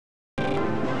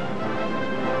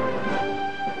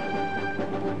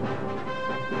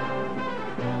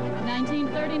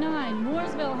1939,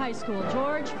 Mooresville High School,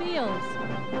 George Fields.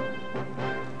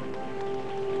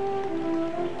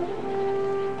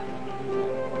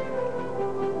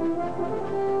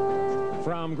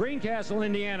 From Greencastle,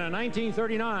 Indiana,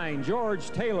 1939,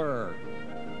 George Taylor.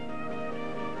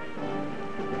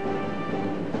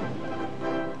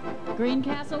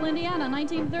 Greencastle, Indiana,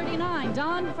 1939,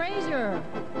 Don Frazier.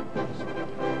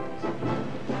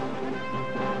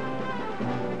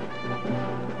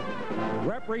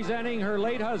 Representing her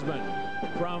late husband,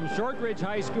 from Shortridge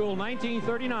High School,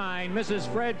 1939,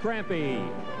 Mrs. Fred Crampy.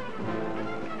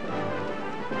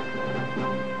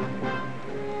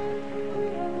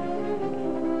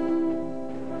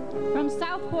 From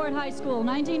Southport High School,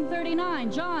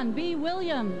 1939, John B.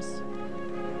 Williams.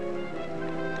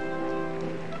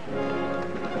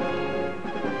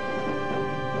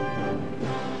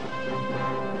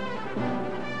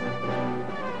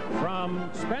 From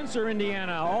Spencer,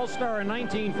 Indiana, All-Star in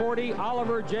 1940,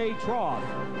 Oliver J. Troth.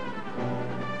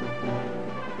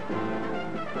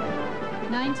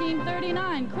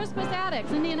 1939, Crispus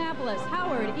Attucks, Indianapolis,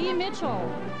 Howard E.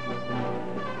 Mitchell.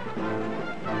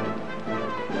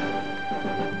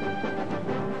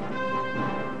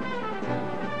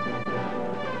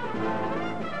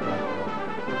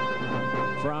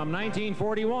 From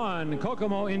 1941,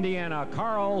 Kokomo, Indiana,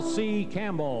 Carl C.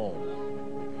 Campbell.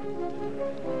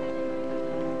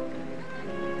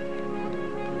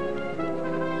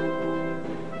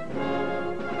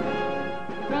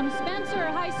 From Spencer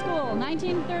High School,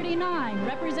 1939,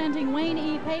 representing Wayne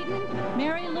E. Payton,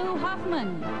 Mary Lou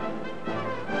Hoffman.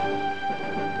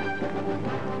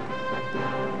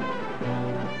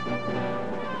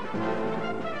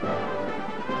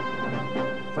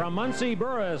 From Muncie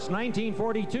Burris,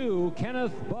 1942,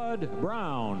 Kenneth Bud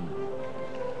Brown.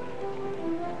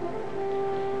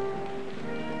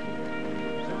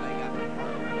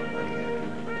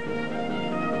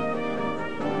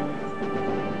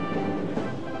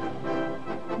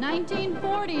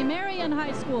 (1940) Marion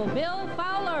High School, Bill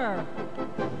Fowler.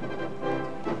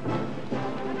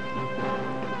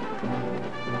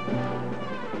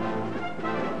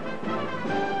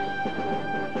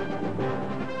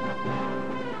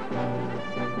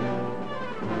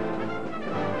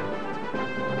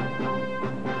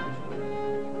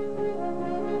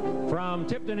 From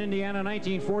Tipton, Indiana,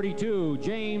 1942,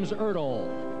 James Ertl.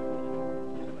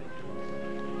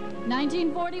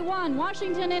 1941,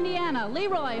 Washington, Indiana,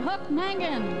 Leroy Hook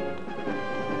Mangan.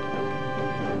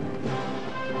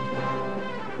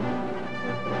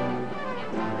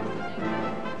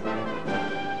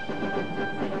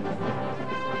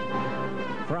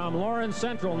 From Lawrence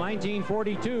Central,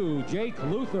 1942, Jake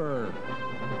Luther.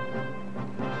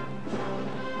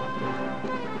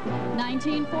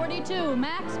 1942,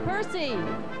 Max Percy.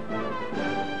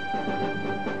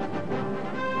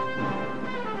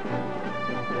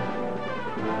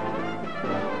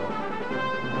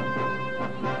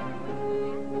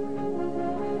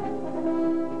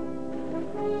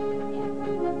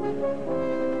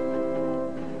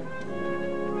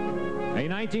 A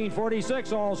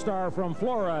 1946 All-Star from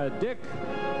Flora, Dick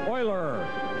Euler.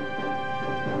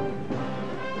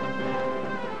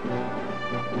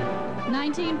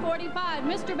 1945,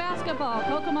 Mr. Basketball,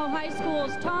 Kokomo High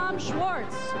School's Tom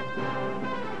Schwartz.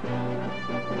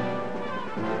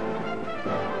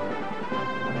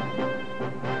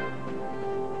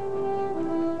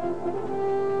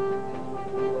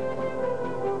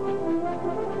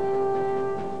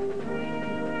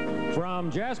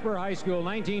 From Jasper High School,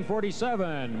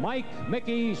 1947, Mike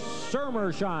Mickey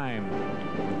Sermersheim.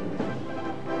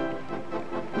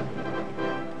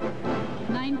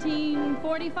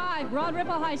 1945, Broad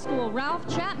Ripple High School, Ralph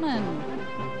Chapman.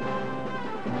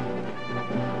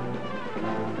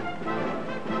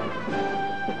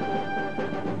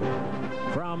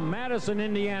 From Madison,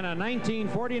 Indiana,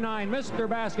 1949, Mr.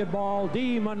 Basketball,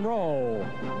 D. Monroe.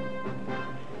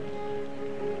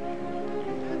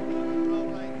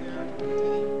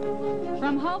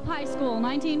 From Hope High School,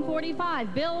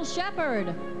 1945, Bill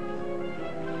Shepard.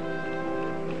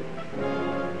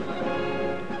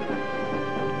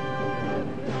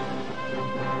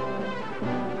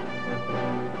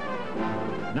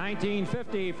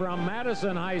 (1950) from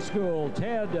Madison High School,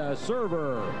 Ted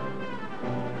Server.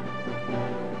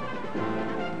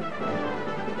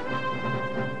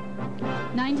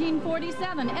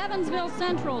 (1947) Evansville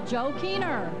Central, Joe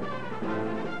Keener.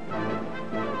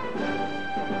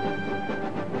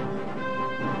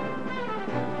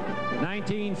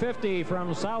 1950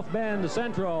 from South Bend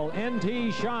Central,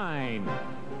 N.T. Shine.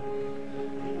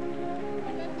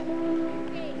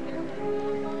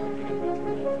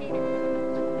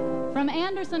 From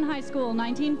Anderson High School,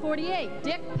 1948,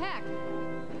 Dick Peck.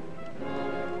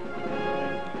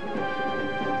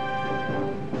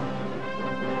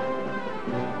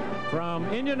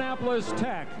 From Indianapolis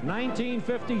Tech,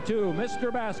 1952,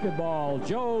 Mr. Basketball,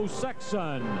 Joe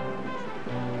Sexton.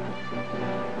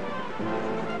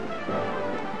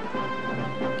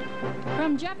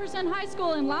 From Jefferson High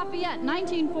School in Lafayette,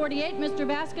 1948, Mr.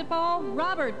 Basketball,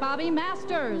 Robert Bobby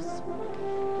Masters.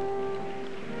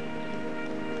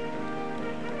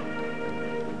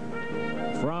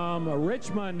 From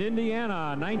Richmond,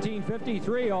 Indiana,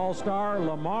 1953 All-Star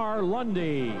Lamar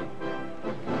Lundy.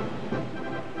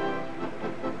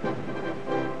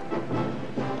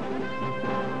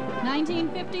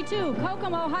 '52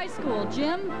 Kokomo High School,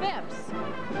 Jim Phipps.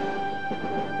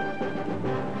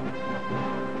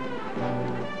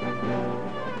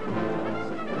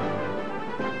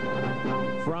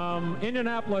 From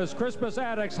Indianapolis Crispus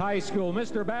Attucks High School,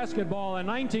 Mr. Basketball in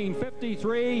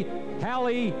 1953,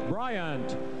 Hallie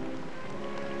Bryant.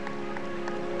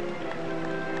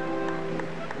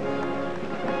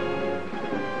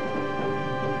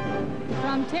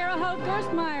 From Terre Haute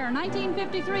Gerstmeyer,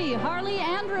 1953, Harley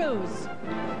Andrews.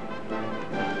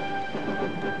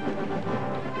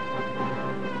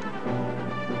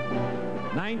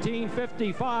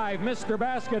 '55, Mr.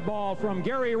 Basketball from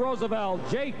Gary Roosevelt,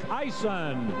 Jake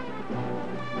Eisen.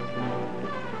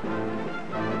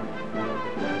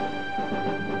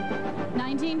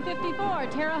 '54,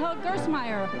 Terre Haute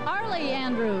Gerstmeyer, Arlie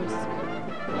Andrews.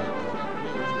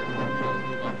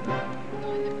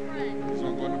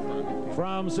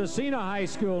 From Cecina High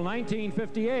School,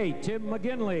 1958, Tim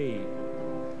McGinley.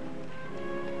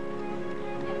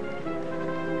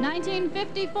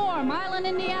 1954, Milan,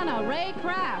 Indiana, Ray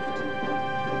Kraft.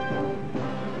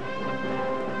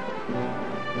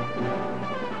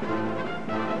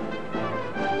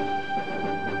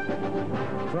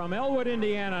 From Elwood,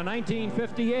 Indiana,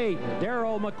 1958,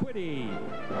 Darryl McQuitty.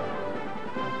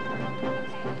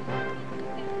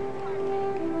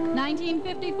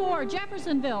 1954,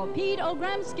 Jeffersonville, Pete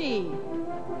Ogremski.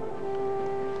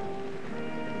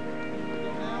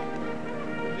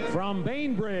 From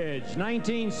Bainbridge,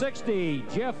 1960,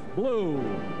 Jeff Blue.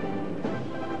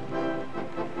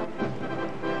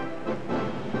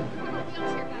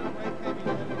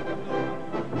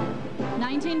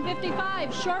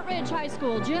 '55, Shortridge High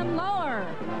School, Jim Lower.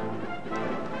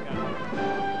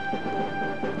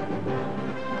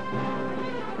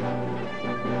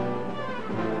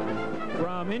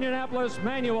 From Indianapolis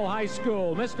Manual High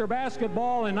School, Mr.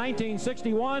 Basketball in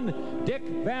 1961, Dick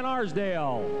Van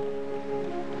Arsdale.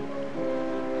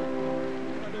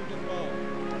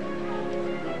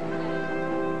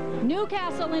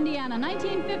 Newcastle, Indiana,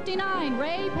 1959,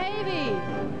 Ray Pavey.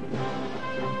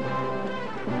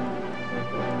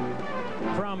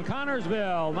 From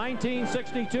Connorsville,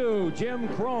 1962, Jim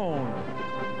Crone.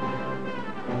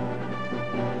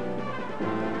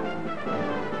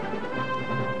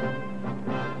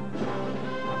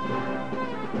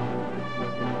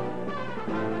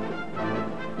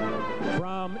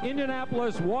 From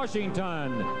Indianapolis,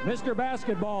 Washington, Mr.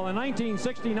 Basketball in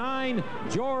 1969,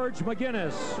 George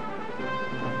McGinnis.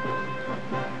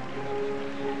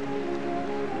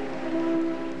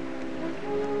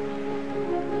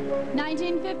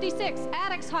 '56,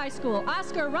 Attucks High School,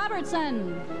 Oscar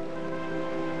Robertson.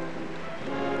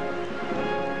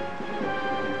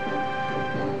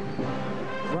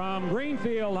 From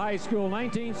Greenfield High School,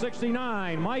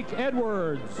 1969, Mike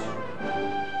Edwards.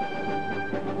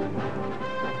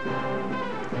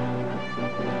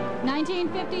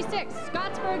 '56,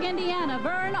 Scottsburg, Indiana,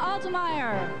 Vern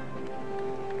Altemeyer.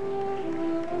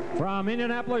 From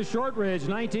Indianapolis Shortridge,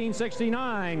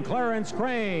 1969, Clarence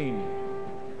Crane.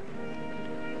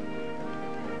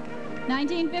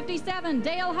 1957,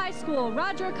 Dale High School,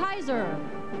 Roger Kaiser.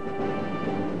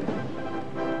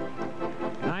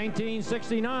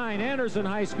 1969, Anderson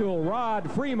High School,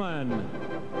 Rod Freeman.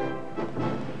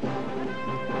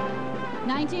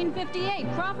 1958,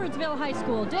 Crawfordsville High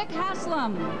School, Dick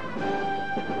Haslam.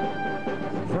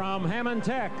 From Hammond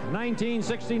Tech,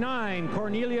 1969,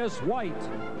 Cornelius White.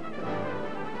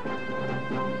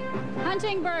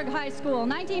 Huntingburg High School,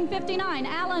 1959,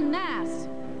 Alan Nass.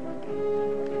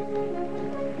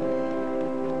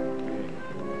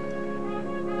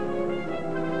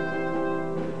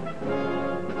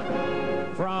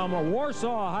 From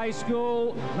Warsaw High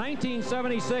School,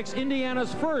 1976,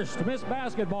 Indiana's first Miss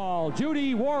Basketball,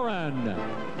 Judy Warren.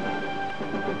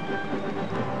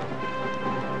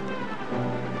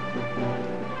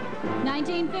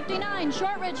 '59,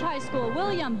 Shortridge High School,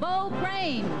 William Bo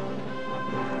Crane.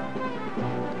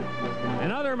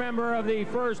 Another member of the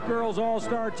first girls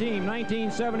all-star team,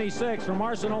 1976, from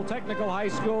Arsenal Technical High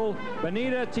School,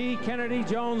 Benita T. Kennedy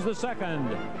Jones II.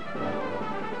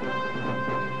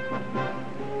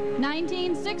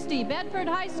 1960, Bedford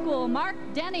High School, Mark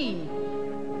Denny.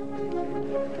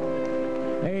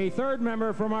 A third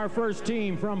member from our first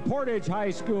team from Portage High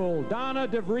School, Donna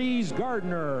DeVries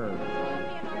Gardner.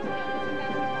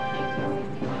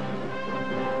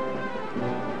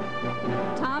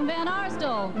 Tom Van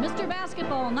Arsdale, Mr.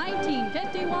 Basketball,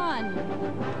 1951.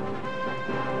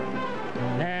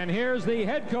 And here's the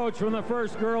head coach from the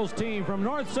first girls team from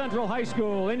North Central High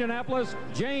School, Indianapolis,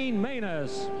 Jane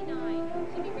Manus.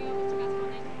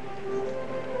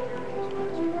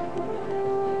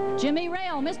 Jimmy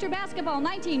Rayl, Mr. Basketball,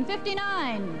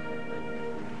 1959.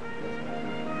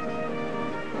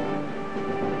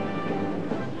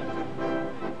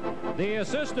 The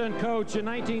assistant coach in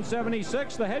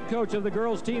 1976, the head coach of the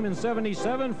girls team in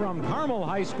 77 from Carmel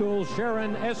High School,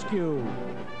 Sharon Eskew.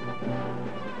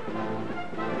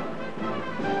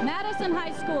 Madison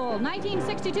High School,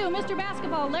 1962, Mr.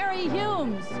 Basketball, Larry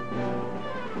Humes.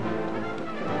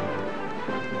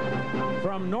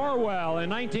 From Norwell in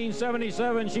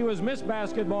 1977, she was Miss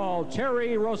Basketball, Cherry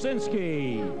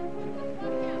Rosinski.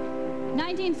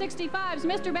 1965's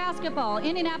Mr. Basketball,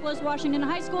 Indianapolis, Washington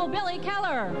High School, Billy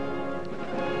Keller.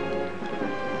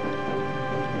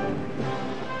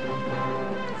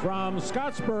 From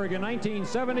Scottsburg in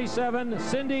 1977,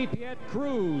 Cindy Piet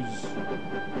Cruz.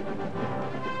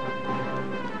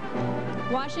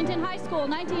 Washington High School,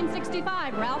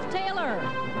 1965, Ralph Taylor.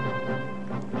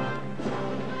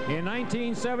 In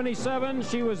 1977,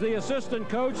 she was the assistant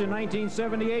coach. In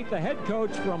 1978, the head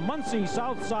coach from Muncie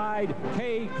Southside,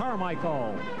 Kay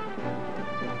Carmichael.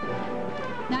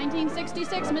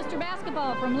 1966, Mr.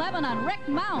 Basketball from Lebanon, Rick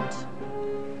Mount.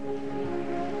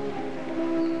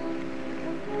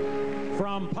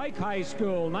 From Pike High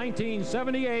School,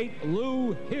 1978,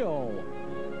 Lou Hill.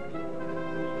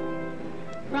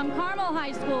 From Carmel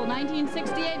High School,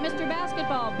 1968, Mr.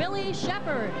 Basketball, Billy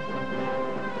Shepard.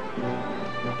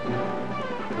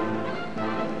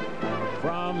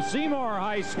 From Seymour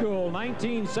High School,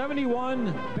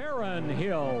 1971, Barron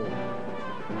Hill.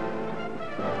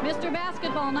 Mr.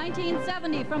 Basketball,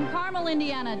 1970, from Carmel,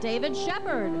 Indiana, David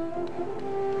Shepard.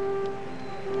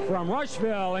 From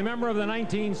Rushville, a member of the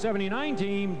 1979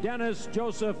 team, Dennis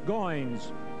Joseph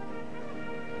Goins.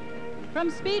 From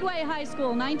Speedway High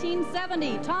School,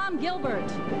 1970, Tom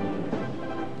Gilbert.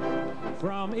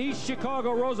 From East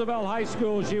Chicago Roosevelt High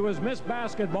School, she was Miss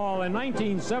Basketball in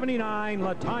 1979,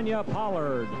 LaTanya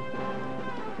Pollard.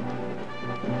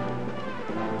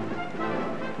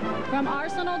 From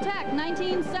Arsenal Tech,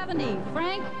 1970,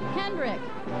 Frank Kendrick.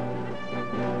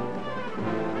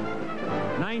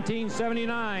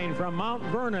 1979, from Mount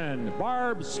Vernon,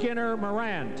 Barb Skinner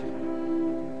Morant.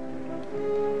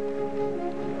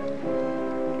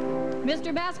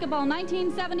 Mr. Basketball,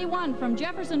 1971, from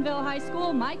Jeffersonville High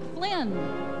School, Mike Flynn.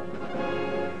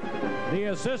 The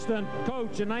assistant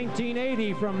coach in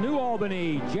 1980 from New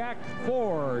Albany, Jack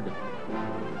Ford.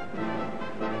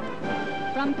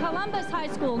 From Columbus High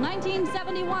School,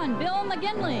 1971, Bill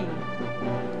McGinley.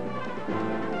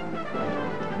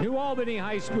 New Albany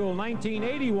High School,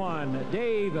 1981,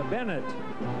 Dave Bennett.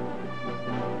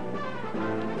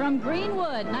 From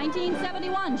Greenwood,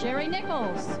 1971, Jerry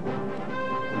Nichols.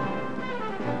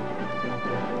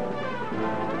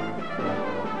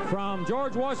 From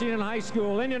George Washington High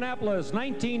School, Indianapolis,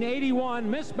 1981,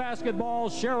 Miss Basketball,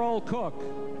 Cheryl Cook.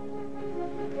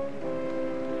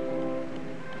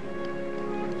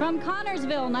 From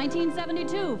Connorsville,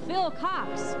 1972, Phil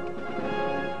Cox.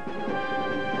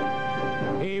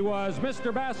 He was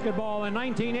Mr. Basketball in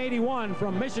 1981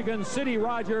 from Michigan City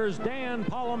Rogers, Dan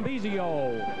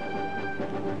Palombizio.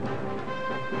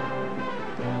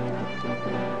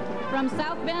 From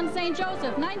South Bend, St.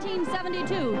 Joseph,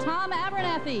 1972, Tom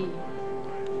Abernathy.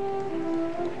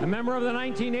 A member of the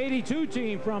 1982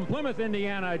 team from Plymouth,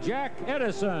 Indiana, Jack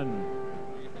Edison.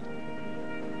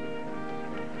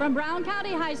 From Brown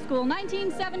County High School,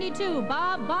 1972,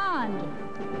 Bob Bond.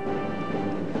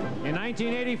 In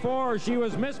 1984, she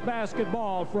was Miss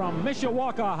Basketball from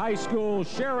Mishawaka High School,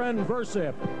 Sharon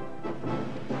Versip.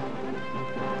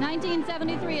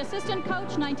 1973 assistant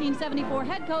coach, 1974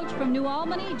 head coach from New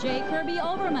Albany, J. Kirby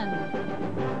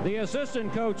Oberman. The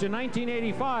assistant coach in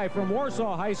 1985 from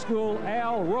Warsaw High School,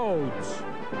 Al Rhodes.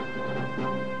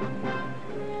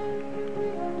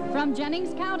 From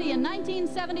Jennings County in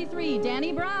 1973,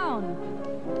 Danny Brown.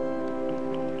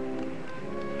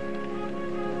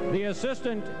 The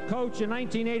assistant coach in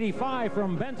 1985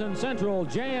 from Benton Central,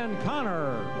 Jan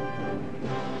Connor.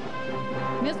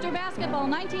 Mr. Basketball,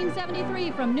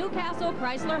 1973 from Newcastle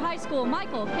Chrysler High School,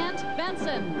 Michael Kent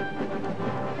Benson.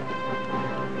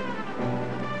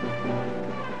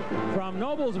 From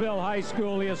Noblesville High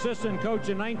School, the assistant coach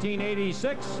in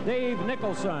 1986, Dave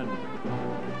Nicholson.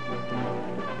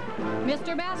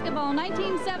 Mr. Basketball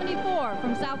 1974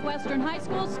 from Southwestern High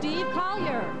School, Steve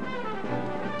Collier.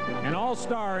 An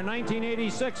All-Star in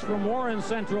 1986 from Warren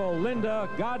Central, Linda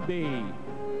Godby.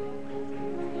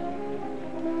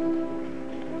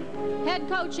 Head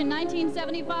coach in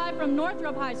 1975 from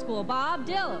Northrop High School, Bob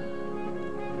Dill.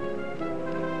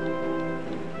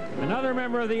 Another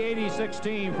member of the 86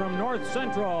 team from North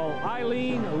Central,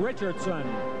 Eileen Richardson.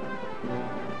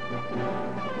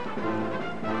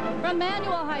 From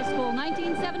Manual High School,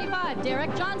 1975,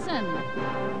 Derek Johnson.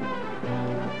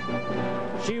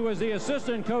 She was the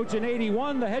assistant coach in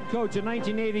 81, the head coach in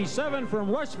 1987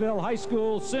 from Rushville High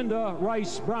School, Cinda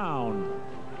Rice Brown.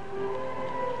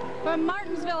 From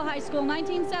Martinsville High School,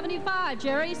 1975,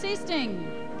 Jerry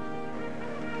Seasting.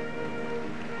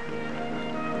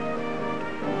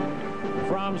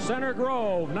 From Center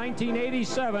Grove,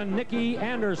 1987, Nikki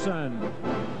Anderson.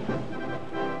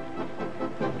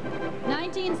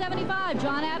 1975,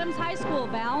 John Adams High School,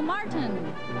 Val Martin.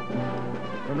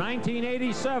 From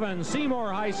 1987,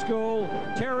 Seymour High School,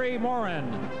 Terry Morin.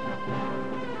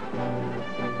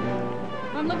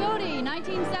 From Lagodi,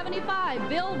 1975,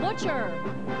 Bill Butcher.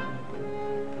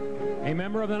 A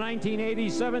member of the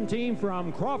 1987 team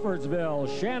from Crawfordsville,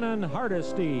 Shannon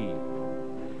Hardesty.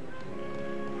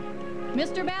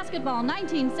 Mr. Basketball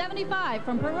 1975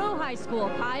 from Peru High School,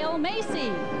 Kyle Macy.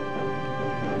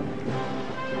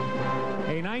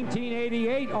 A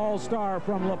 1988 All-Star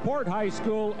from LaPorte High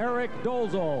School, Eric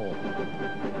Dolzel.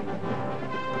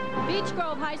 Beech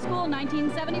Grove High School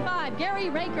 1975, Gary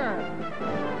Raker.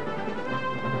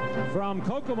 From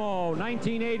Kokomo,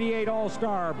 1988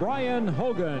 All-Star, Brian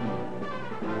Hogan.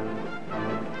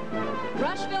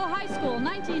 Rushville High School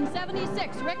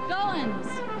 1976, Rick Goins.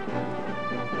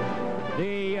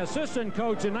 The assistant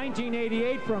coach in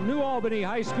 1988 from New Albany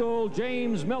High School,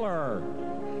 James Miller.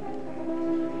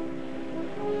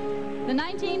 The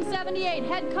 1978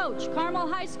 head coach, Carmel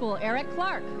High School, Eric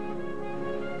Clark.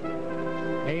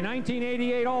 A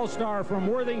 1988 All-Star from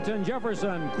Worthington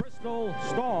Jefferson, Crystal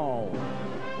Stahl.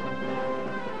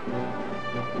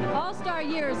 All-Star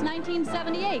years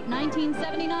 1978,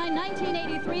 1979,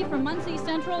 1983 from Muncie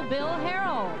Central, Bill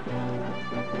Harrell.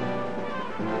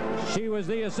 She was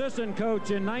the assistant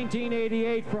coach in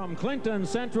 1988 from Clinton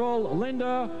Central,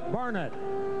 Linda Barnett.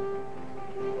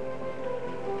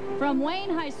 From Wayne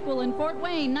High School in Fort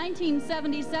Wayne,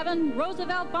 1977,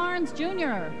 Roosevelt Barnes,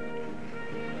 Jr.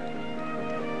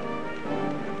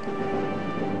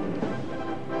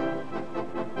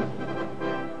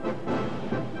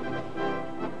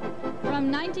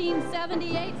 From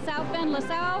 1978, South Bend,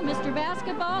 LaSalle, Mr.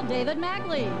 Basketball, David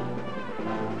Magley.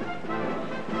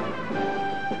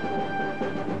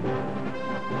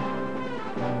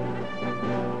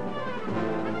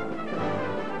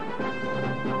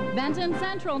 Benton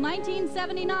Central,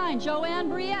 1979, Joanne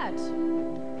Briette.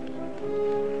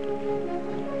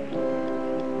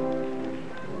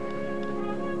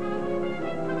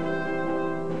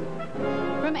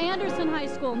 From Anderson High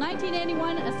School,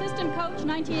 1981, assistant coach,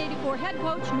 1984, head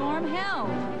coach, Norm Held.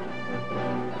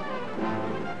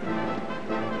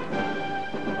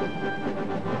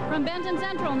 From Benton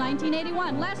Central,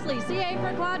 1981, Leslie C.A.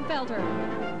 for Clodfelter.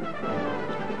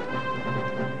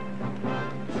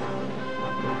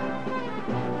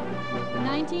 In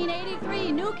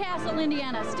 1983, Newcastle,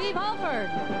 Indiana, Steve Alford.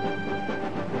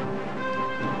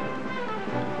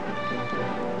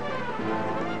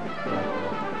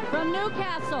 From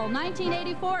Newcastle,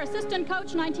 1984, assistant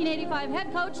coach, 1985,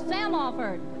 head coach, Sam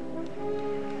Alford.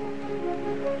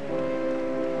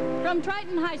 From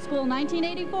Triton High School,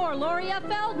 1984, Loria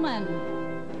Feldman.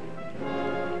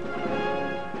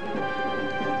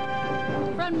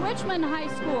 From Richmond High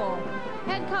School,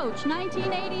 head coach,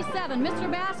 1987, Mr.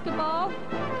 Basketball,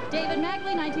 David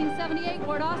Magley, 1978,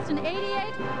 Ward Austin,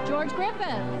 88, George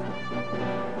Griffith.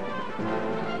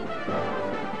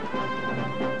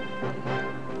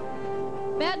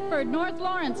 Bedford, North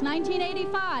Lawrence,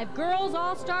 1985, girls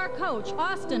all-star coach,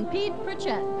 Austin Pete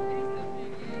Pritchett.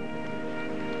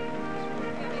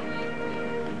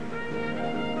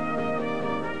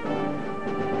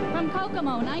 From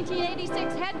Kokomo,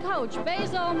 1986, head coach,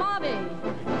 Basil Mobby.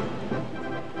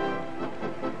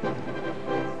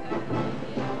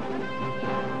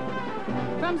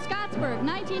 From Scottsburg,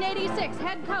 1986,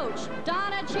 head coach,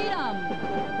 Donna Cheatham.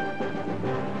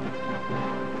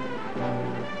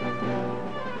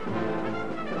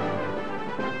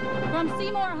 From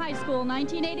Seymour High School,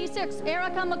 1986,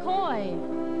 Erica McCoy.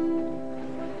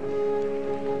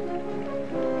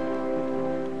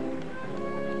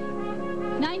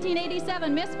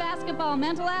 1987 Miss Basketball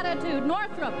Mental Attitude,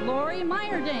 Northrop, Lori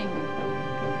Meyerding.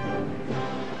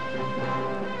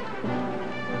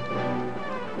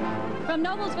 From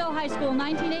Noblesville High School,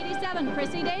 1987,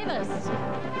 Chrissy Davis.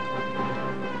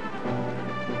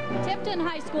 Tipton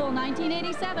High School,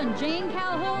 1987, Jane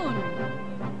Calhoun.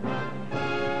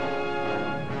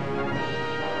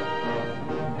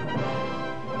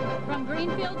 From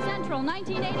Greenfield Central,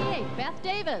 1988, Beth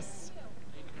Davis.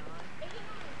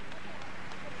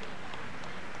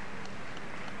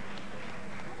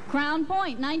 Crown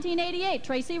Point, 1988,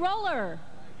 Tracy Roller.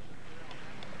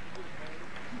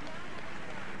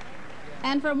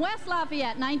 And from West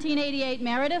Lafayette, 1988,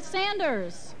 Meredith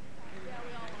Sanders.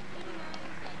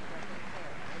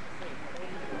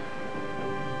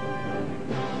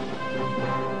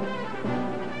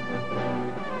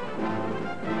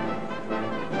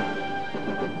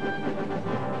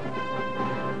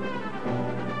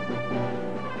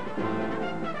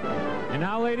 And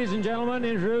now, ladies and gentlemen,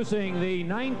 introducing the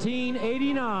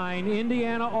 1989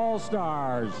 Indiana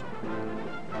All-Stars.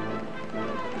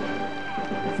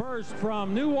 First,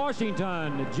 from New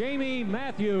Washington, Jamie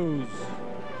Matthews.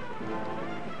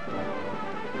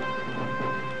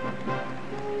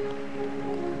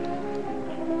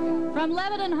 From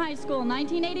Lebanon High School,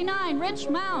 1989, Rich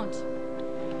Mount.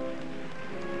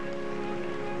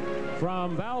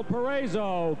 From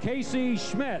Valparaiso, Casey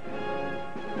Schmidt.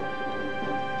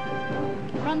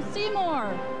 From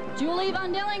Seymour, Julie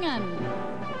Von Dillingen.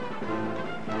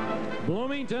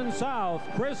 Bloomington South,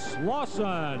 Chris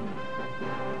Lawson.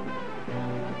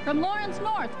 From Lawrence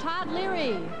North, Todd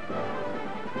Leary.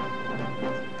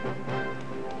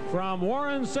 From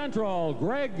Warren Central,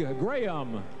 Greg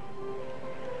Graham.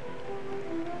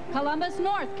 Columbus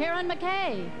North, Karen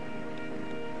McKay.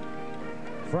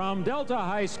 From Delta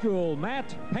High School,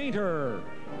 Matt Painter.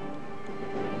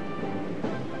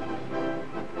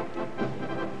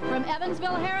 From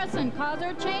Evansville Harrison,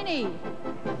 Causer Cheney.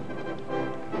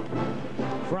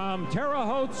 From Terre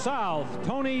Haute South,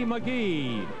 Tony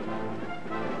McGee.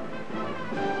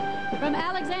 From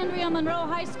Alexandria Monroe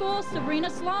High School, Sabrina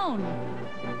Sloan.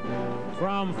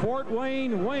 From Fort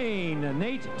Wayne, Wayne,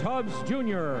 Nate Tubbs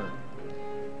Jr.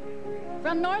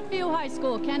 From Northview High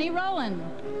School, Kenny Rowan.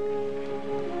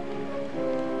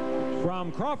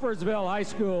 From Crawfordsville High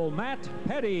School, Matt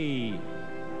Petty.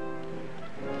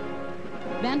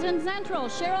 Benton Central,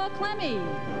 Cheryl Clemmy.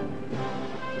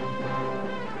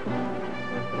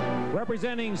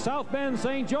 Representing South Bend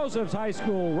St. Joseph's High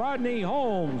School, Rodney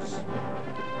Holmes.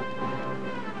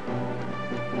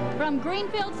 From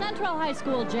Greenfield Central High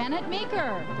School, Janet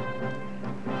Meeker.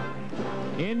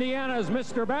 Indiana's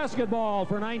Mr. Basketball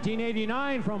for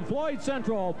 1989 from Floyd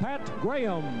Central, Pat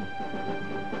Graham.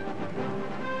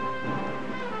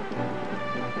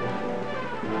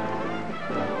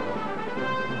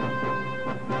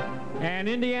 And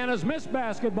Indiana's Miss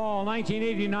Basketball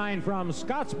 1989 from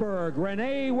Scottsburg,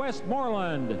 Renee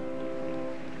Westmoreland.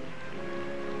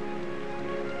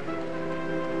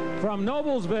 From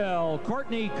Noblesville,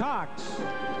 Courtney Cox.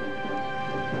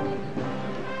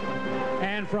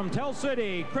 And from Tell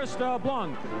City, Krista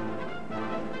Blunk.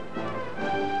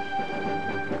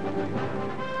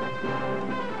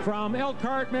 From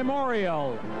Elkhart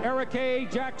Memorial, Erica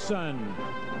Jackson.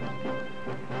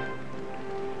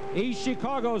 East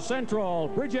Chicago Central,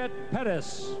 Bridget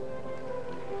Pettis.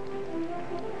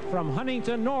 From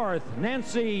Huntington North,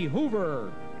 Nancy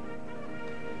Hoover.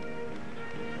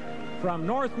 From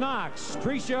North Knox,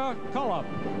 Tricia Cullop.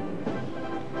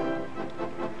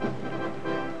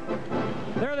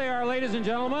 There they are, ladies and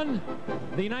gentlemen,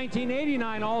 the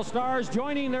 1989 All-Stars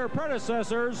joining their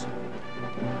predecessors.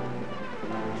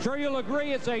 Sure you'll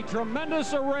agree it's a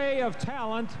tremendous array of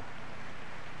talent.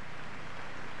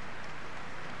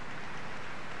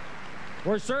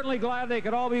 We're certainly glad they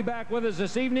could all be back with us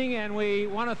this evening, and we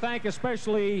want to thank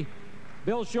especially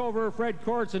Bill Shover, Fred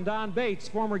Kortz, and Don Bates,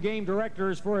 former game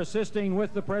directors, for assisting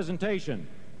with the presentation.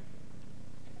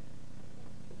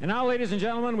 And now, ladies and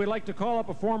gentlemen, we'd like to call up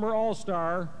a former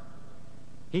All-Star.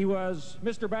 He was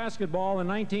Mr. Basketball in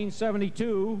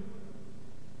 1972,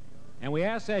 and we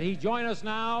ask that he join us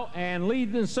now and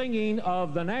lead the singing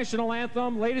of the national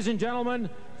anthem. Ladies and gentlemen,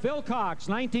 Phil Cox,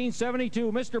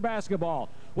 1972, Mr. Basketball.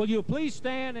 Will you please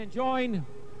stand and join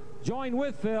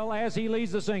with Phil as he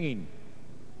leads the singing?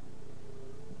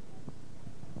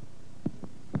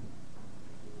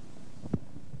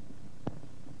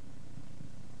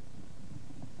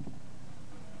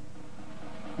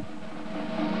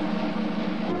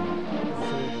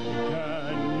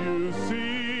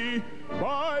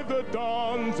 The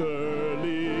dawn's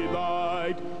early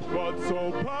light, what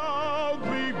so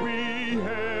proudly we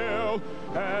hailed,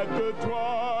 at the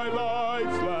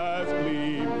twilight's last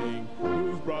gleaming,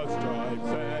 whose broad stripes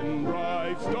and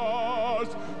bright stars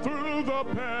through the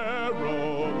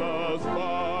perilous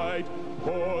fight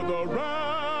o'er the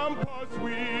ramparts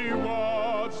we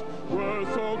watched were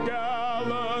so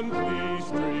gallantly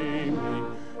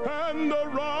streaming, and the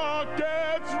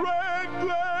rockets' red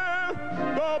glare,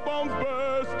 the bombs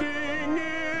bursting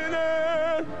in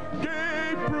air,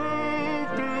 gave proof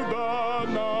through the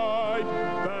night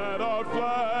that our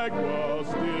flag was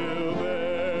still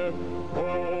there.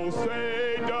 Oh,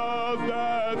 say does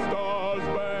that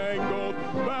star-spangled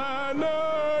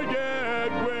banner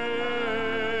yet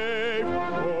wave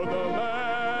o'er the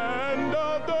land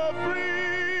of the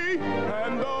free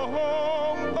and the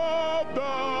home of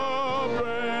the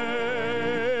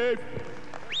brave.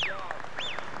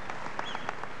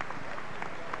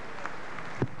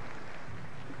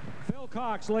 Phil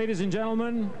Cox, ladies and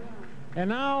gentlemen. And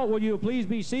now, will you please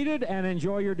be seated and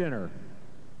enjoy your dinner?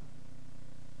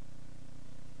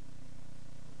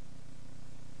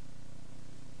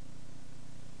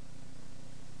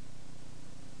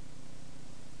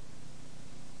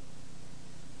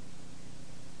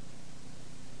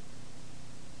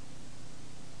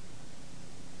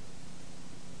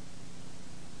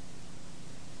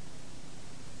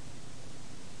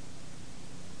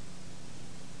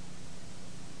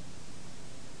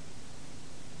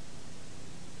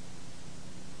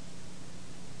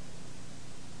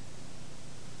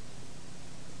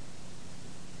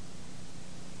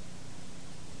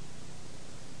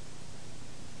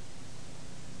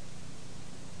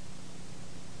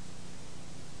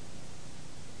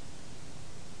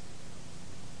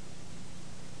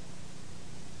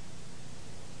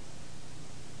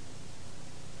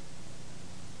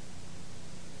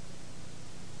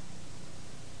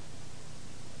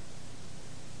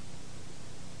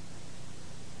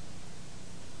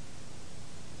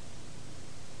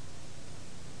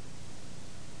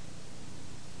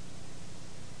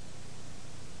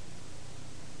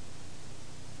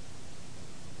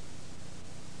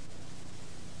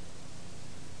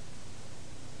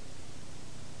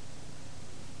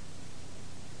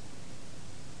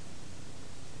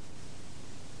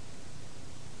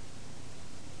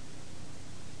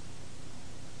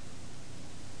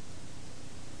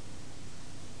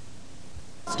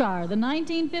 Star, the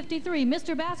 1953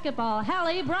 Mr. Basketball,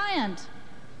 Hallie Bryant.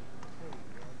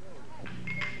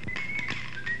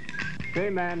 Say,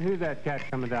 man, who's that cat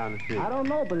coming down the street? I don't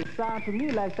know, but it sounds to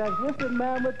me like that's just the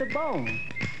man with the bone.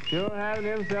 Sure having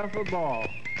himself a ball.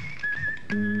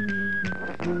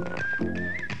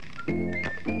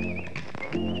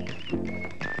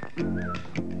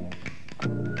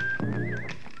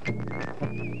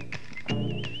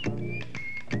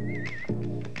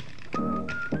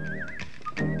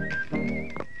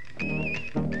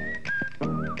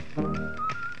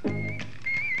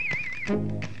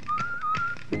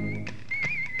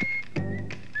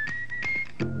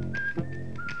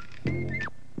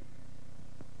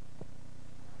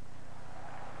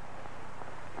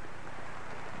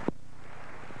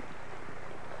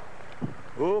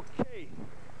 Okay,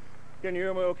 can you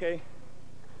hear me okay?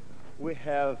 We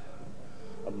have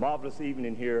a marvelous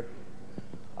evening here.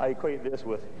 I equate this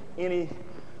with any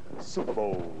Super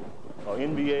Bowl or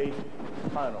NBA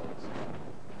Finals.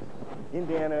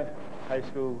 Indiana high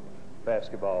school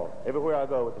basketball. Everywhere I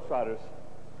go with the Trotters,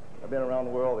 I've been around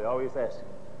the world, they always ask,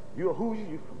 you a Hoosier,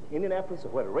 you from Indianapolis, or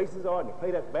where the races are, and you play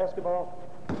that basketball?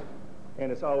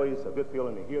 And it's always a good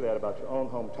feeling to hear that about your own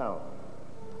hometown.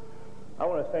 I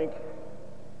want to thank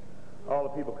all the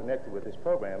people connected with this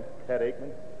program. Pat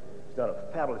Aikman, he's done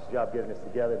a fabulous job getting this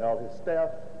together, and all his staff.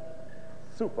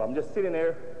 Super. I'm just sitting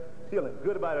there feeling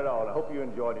good about it all, and I hope you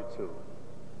enjoyed it too.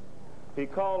 He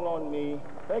called on me,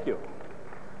 thank you.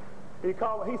 He's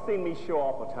seen me show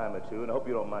off a time or two, and I hope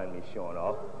you don't mind me showing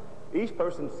off. Each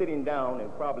person sitting down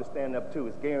and probably standing up too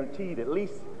is guaranteed at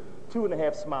least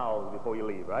 2.5 smiles before you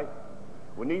leave, right?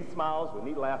 We need smiles, we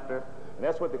need laughter, and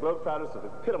that's what the Globetrotters have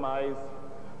epitomized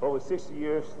over 60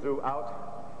 years throughout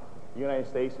the United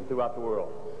States and throughout the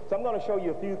world. So I'm going to show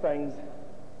you a few things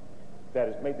that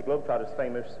has made the Globetrotters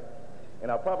famous,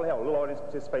 and I'll probably have a little audience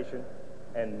participation,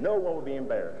 and no one will be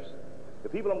embarrassed. The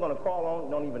people I'm going to call on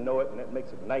don't even know it, and that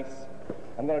makes it nice.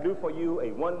 I'm going to do for you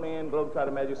a one-man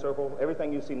Globetrotter magic circle.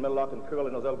 Everything you've seen Meadowlark and Curl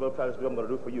and those other Globetrotters do, I'm going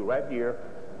to do for you right here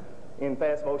in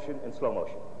fast motion and slow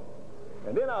motion.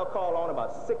 And then I'll call on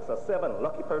about 6 or 7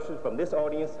 lucky persons from this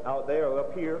audience out there or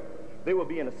up here. They will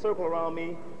be in a circle around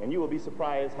me, and you will be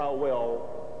surprised how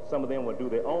well some of them will do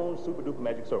their own super-duper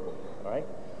magic circle, all right?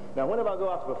 Now, whenever I go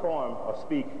out to perform or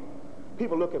speak,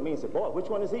 people look at me and say, boy, which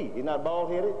one is he? He's not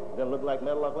bald-headed, doesn't look like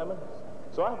Metal Like Lemon.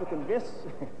 So I have to convince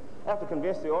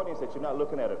the audience that you're not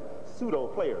looking at a pseudo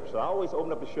player. So I always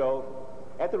open up the show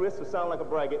at the risk of sounding like a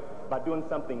braggart by doing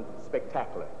something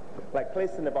spectacular, like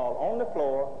placing the ball on the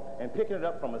floor and picking it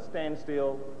up from a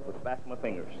standstill with the back of my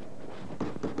fingers.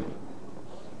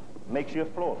 Makes your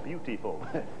floor beautiful.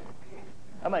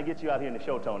 I might get you out here in the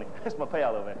show, Tony. That's my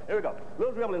pal over there. Here we go. A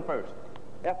little dribbling first.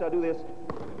 After I do this,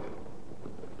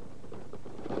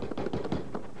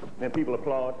 then people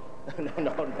applaud.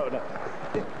 No.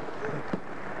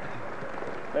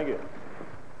 Thank you.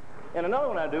 And another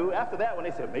one I do, after that one,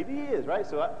 they say, maybe he is, right?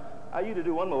 So I used to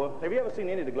do one more. Have you ever seen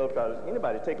any of the Globetrotters?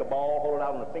 Anybody take a ball, hold it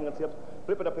out on the fingertips,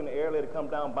 flip it up in the air, let it come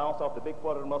down, bounce off the big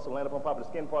part of the muscle, land up on top of the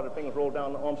skin part of the fingers, roll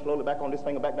down the arm slowly, back on this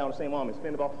finger, back down the same arm, and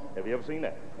spin the ball? Have you ever seen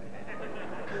that?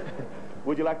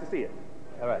 Would you like to see it?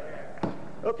 All right.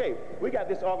 Okay, we got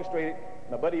this orchestrated.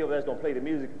 My buddy over there is going to play the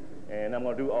music, and I'm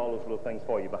going to do all those little things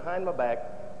for you. Behind my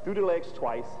back, through the legs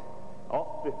twice,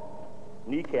 off the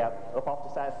kneecap, up off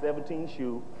the size 17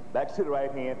 shoe, back to the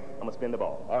right hand, I'm going to spin the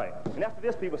ball. All right. And after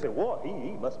this, people say, whoa,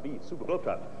 he must be a super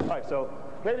Globetrotter. All right, so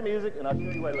play the music, and I'll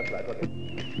show you what it looks like. Okay.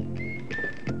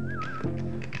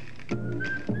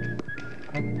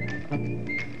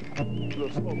 A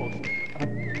little slow motion.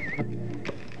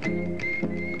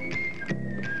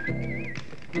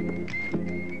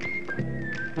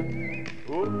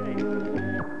 Okay.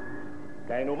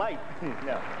 Dynamite.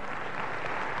 Now,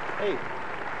 hey,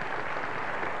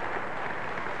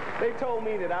 they told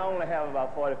me that I only have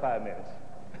about 45 minutes.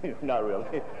 Not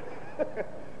really.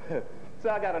 So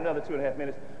I got another 2.5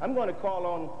 minutes. I'm going to call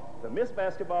on the Miss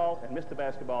Basketball and Mr.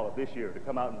 Basketball of this year to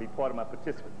come out and be part of my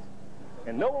participants.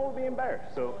 And no one will be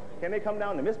embarrassed. So can they come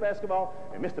down to Miss Basketball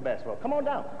and Mr. Basketball? Come on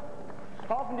down.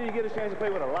 How often do you get a chance to play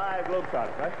with a live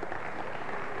Globetrotter, right?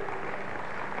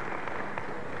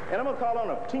 And I'm going to call on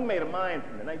a teammate of mine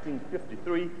from the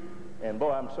 1953, and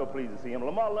boy, I'm so pleased to see him.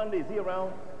 Lamar Lundy, is he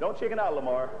around? Don't chicken out,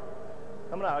 Lamar.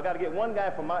 Come on out. I got to get one guy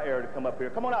from my era to come up here.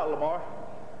 Come on out, Lamar.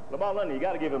 Lamar Lundy, you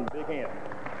got to give him a big hand.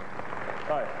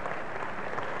 All right.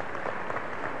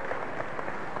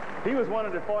 He was one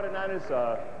of the 49ers,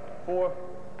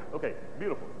 okay,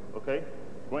 beautiful, okay?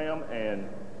 Graham and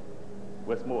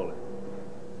Westmoreland.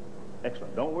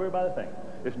 Excellent. Don't worry about a thing.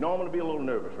 It's normal to be a little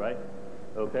nervous, right?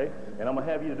 Okay? And I'm going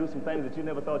to have you to do some things that you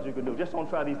never thought you could do. Just don't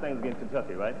try these things against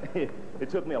Kentucky, right? It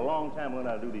took me a long time to learn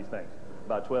how to do these things.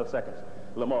 About 12 seconds.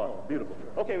 Lamar, beautiful.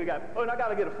 Okay, we got, and I got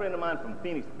to get a friend of mine from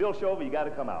Phoenix. Bill Shover, you got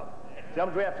to come out. See,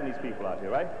 I'm drafting these people out here,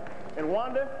 right? And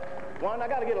Wanda, I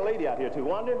got to get a lady out here, too.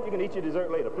 Wanda, you can eat your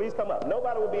dessert later. Please come up.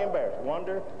 Nobody will be embarrassed.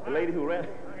 Wanda, the lady who ran.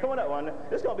 Come on up, Wanda.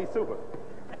 This is going to be super.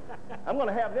 I'm going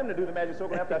to have them to do the magic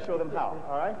circle after I show them how,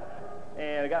 all right?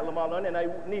 And I got Lamar London,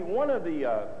 and I need one of the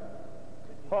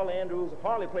Harley Andrews.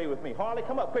 Harley, play with me. Harley,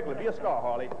 come up quickly. Be a star,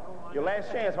 Harley. Your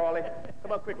last chance, Harley.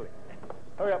 Come up quickly.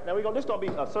 Hurry up. Now, this is going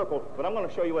to be a circle, but I'm going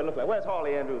to show you what it looks like. Where's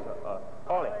Harley Andrews?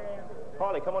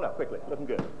 Harley, come on up quickly. Looking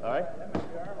good, all right?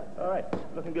 All right.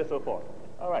 Looking good so far.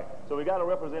 All right. So we got a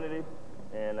representative,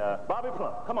 and Bobby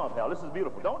Plump. Come on, pal. This is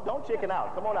beautiful. Don't chicken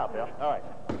out. Come on out, pal. All right.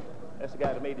 That's the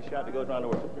guy that made the shot that goes around the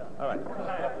world. All right.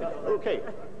 Okay.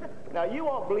 Now, you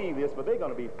won't believe this, but they're going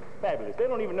to be fabulous. They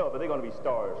don't even know it, but they're going to be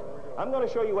stars. I'm going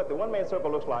to show you what the one-man circle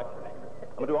looks like.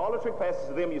 I'm going to do all the trick passes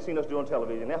to them you've seen us do on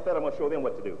television. After that, I'm going to show them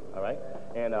what to do, all right?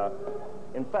 And,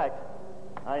 in fact,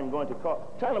 I am going to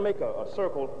try to make a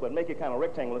circle, but make it kind of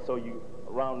rectangular so you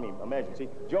around me. Imagine, see?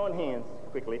 Join hands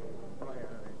quickly.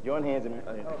 Join hands and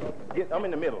I'm in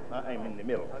the middle. I'm in the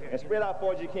middle. And spread out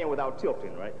far as you can without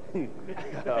tilting, right?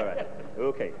 All right.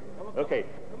 Okay. Okay.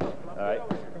 All right.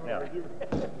 Now,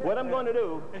 what I'm going to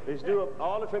do is do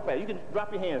all the trick passes. You can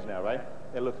drop your hands now, right?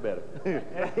 That looks better.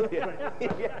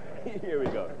 Here we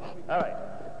go. All right.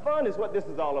 Fun is what this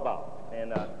is all about.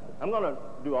 And I'm going to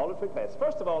do all the trick passes.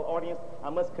 First of all, audience, I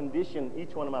must condition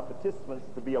each one of my participants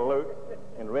to be alert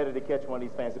and ready to catch one of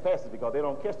these fancy passes because they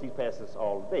don't catch these passes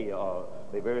all day.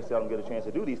 They very seldom get a chance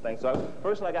to do these things. So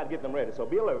first I got to get them ready. So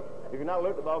be alert. If you're not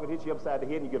alert, the ball can hit you upside the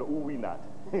head and you get a ooh-wee knot.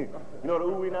 You know what a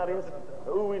ooh-wee knot is?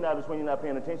 The ooh-wee knot is when you're not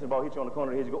paying attention, the ball hits you on the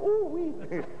corner of the head, you go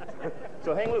ooh-wee.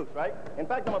 So hang loose, right? In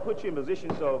fact, I'm going to put you in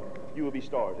position so you will be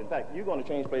stars. In fact, you're going to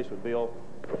change place with Bill.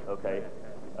 Okay.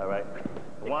 All right.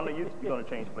 Wanda, you're going to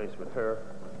change place with her.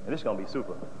 And this is going to be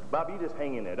super. Bob, you just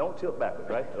hang in there. Don't tilt backwards,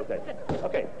 right? Okay.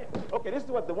 Okay. Okay, this is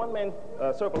what the one-man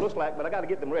circle looks like, but I got to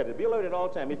get them ready. Be alert at all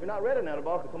times. If you're not ready now, the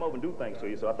boss will come over and do things to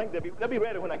you. So I think they'll be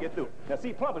ready when I get through. Now,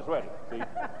 see, Plump is ready.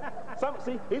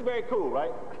 See, he's very cool,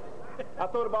 right? I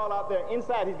throw the ball out there.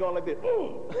 Inside, he's going like this.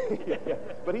 Yeah.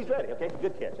 But he's ready, okay?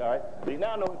 Good catch, all right? See,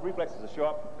 now I know his reflexes are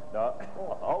sharp. No,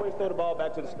 always throw the ball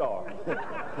back to the star. Okay,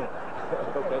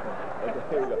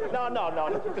 here we go. No,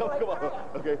 come on.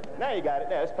 Okay, now you got it.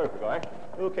 Now it's perfect, all right?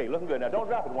 Okay, looking good. Now don't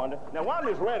drop it, Wanda. Now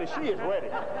Wanda's ready. She is ready.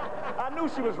 I knew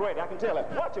she was ready. I can tell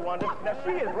that. Watch it, Wanda. Now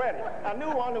she is ready. I knew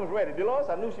Wanda was ready. Dolores,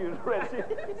 I knew she was ready.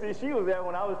 See, she was there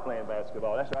when I was playing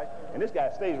basketball. That's right. And this guy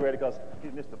stays ready because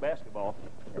he's Mr. Basketball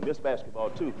and Miss Basketball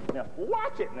too. Now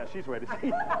watch it. Now she's ready.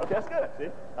 See? Okay, that's good. See?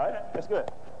 All right, that's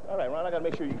good. All right, Ron, I got to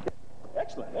make sure you get.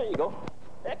 Excellent. There you go.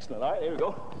 Excellent. All right, there we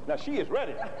go. Now she is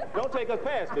ready. Don't take us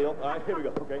past, Bill. All right, here we go.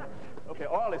 Okay. Okay,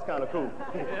 all is kind of cool.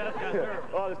 Yeah, that's kind of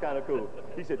cool. All is kind of cool.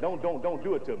 He said, don't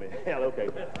do it to me. Yeah, okay.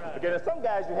 Okay, now some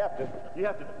guys you have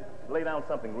to lay down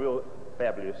something real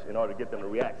fabulous in order to get them to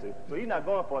react. See? So he's not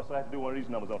going for it, so I have to do one of these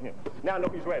numbers on him. Now I know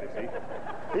he's ready, see?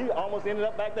 He almost ended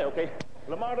up back there, okay?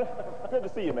 Lamarta, good to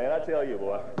see you, man. I tell you,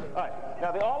 boy. All right,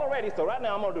 now they're all ready, so right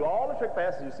now I'm going to do all the trick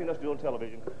passes you've seen us do on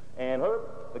television. And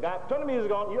Herb, the guy, turn the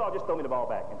music on. You all just throw me the ball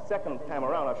back. And second time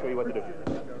around, I'll show you what to do.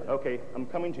 Okay, I'm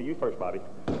coming to you first, Bobby.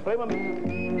 Play with me.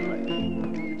 Right.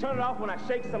 You turn it off when I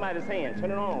shake somebody's hand.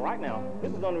 Turn it on right now.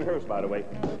 This is unrehearsed, by the way.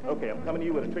 Okay, I'm coming to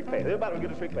you with a trick pass. Everybody will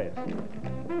get a trick pass.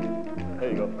 There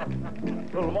you go.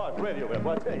 Little Lamar's ready over there,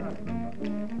 boy, I tell you.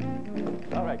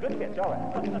 All right, good catch, all right.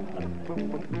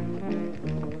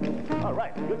 All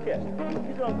right, good catch.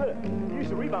 You're doing good. You used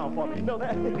to rebound for me, you know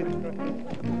that?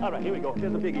 All right, here we go.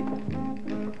 Here's a biggie.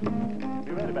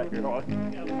 Be ready back here, all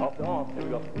right? Off the arm. Here we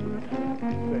go.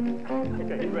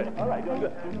 Okay, get ready. All right, doing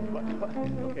good.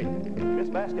 Okay, Miss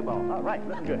Basketball. All right,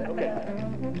 looking good. Okay.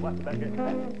 Watch back here.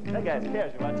 That guy's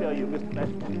casual, I tell you, Mr.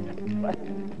 Basketball.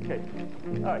 Okay.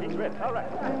 All right, he's ready. All right.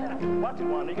 Watch it,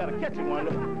 Wanda. You got to catch it,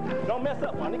 Wanda. Don't mess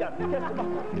up, Wanda. You got to catch the ball.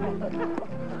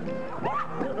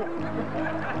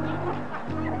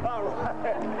 All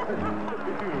right.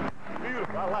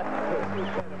 Beautiful. I like it.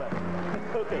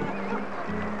 Okay.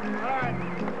 All right.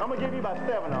 I'm going to give you about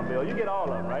 7 of them, Bill. You get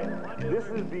all of them, right? This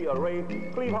is the array.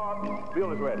 Cleave hard.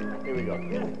 Bill is ready. Here we go.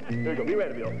 Here we go. Be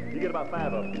ready, Bill. You get about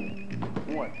 5 of them.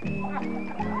 1.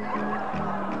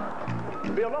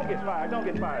 Bill, don't get fired. Don't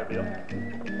get fired, Bill.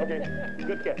 Okay.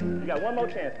 Good catch. You got one more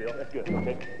chance, Bill. That's good.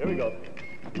 Okay. There we go.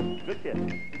 Good catch.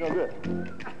 You're doing good.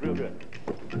 Real good.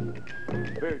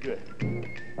 Very good.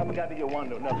 I forgot to get one,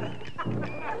 though. Nothing.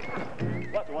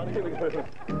 Watch it, one. Here we go. That's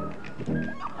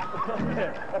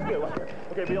good.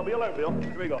 Okay, Bill. Be alert, Bill.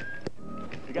 Here we go.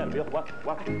 You got it, Bill. Watch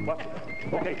it.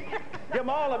 Okay. Give them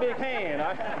all a big hand, all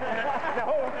right? Now,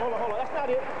 hold on. That's not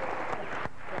it.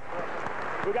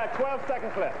 We got 12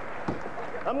 seconds left.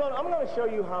 I'm going to show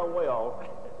you how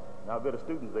good of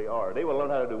students they are. They will learn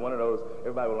how to do one of those.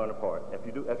 Everybody will learn a part. If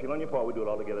you learn your part, we do it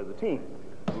all together as a team.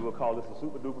 We will call this a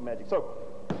super duper magic circle.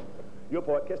 Your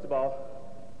part, catch the ball,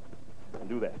 and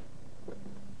do that.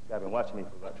 Y'all been watching me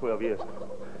for about 12 years.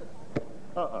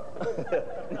 No,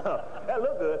 that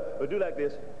look good, but do like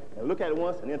this, and look at it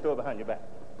once, and then throw it behind your back.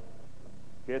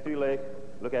 Carry it through your leg,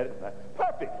 look at it. Right.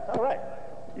 Perfect. All right.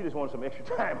 You just wanted some extra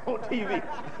time on TV.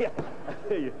 Yeah, I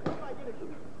tell you.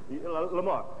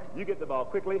 Lamar, you get the ball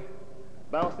quickly,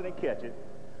 bounce it and catch it,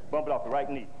 bump it off the right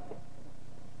knee.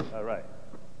 All right.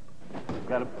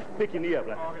 Got to pick your knee up.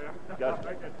 Got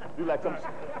to do like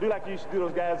you used to do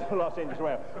those guys in Los Angeles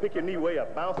around. Pick your knee way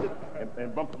up, bounce it,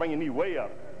 and bring your knee way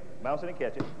up. Bounce it and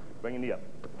catch it, bring your knee up.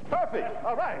 Perfect.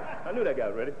 All right. I knew that guy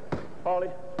was ready. Harley,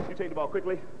 you take the ball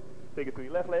quickly, take it through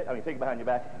your left leg. Take it behind your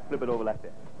back, flip it over like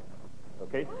that.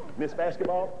 Okay? Miss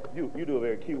Basketball, you do a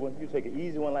very cute one. You take an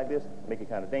easy one like this, make it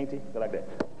kind of dainty, go like that.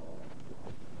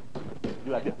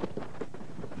 Do like this.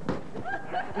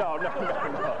 No.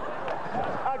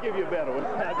 I'll give you a better one.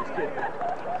 I'm just kidding.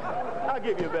 I'll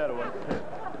give you a better one.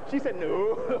 She said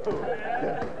no.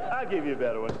 I'll give you a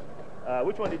better one.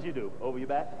 Which one did you do? Over your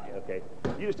back? Yeah, okay.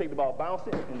 You just take the ball, bounce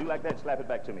it, and do like that, slap it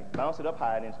back to me. Bounce it up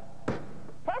high, and then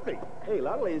perfect. Hey, a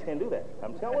lot of ladies can do that.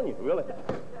 I'm telling you, really.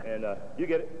 And you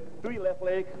get it through your left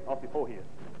leg, off your forehead.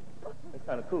 That's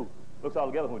kind of cool. Looks all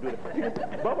together when we do that. You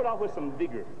just bump it off with some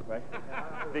vigor, right?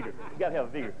 Vigor. You got to have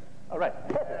vigor. All right,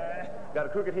 perfect. Got a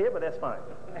crooked head, but that's fine.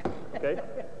 Okay?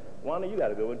 Wanda, you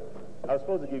got a good one. I was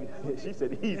supposed to give you, she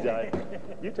said easy. Right?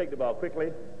 You take the ball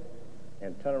quickly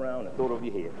and turn around and throw it over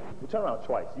your head. You turn around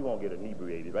twice. You won't get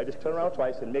inebriated, right? Just turn around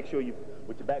twice and make sure you,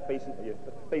 with your back facing, your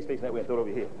face facing that way, and throw it over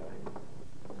your head.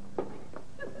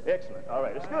 Excellent. All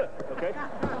right, that's good. Okay?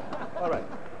 All right.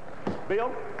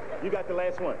 Bill, you got the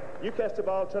last one. You catch the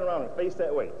ball, turn around and face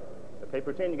that way. Okay,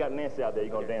 pretend you got Nancy out there.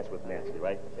 You're going to dance with Nancy,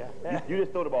 right? Yeah. You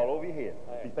just throw the ball over your head.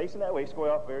 Right. Be facing that way,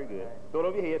 square off, very good. Right. Throw it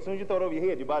over your head. As soon as you throw it over your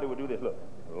head, your body will do this. Look,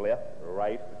 left,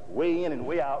 right, way in and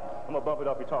way out. I'm going to bump it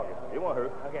off your target. It won't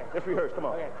hurt. Okay. Let's rehearse. Come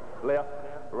on. Okay. Left,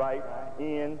 right,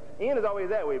 in. In is always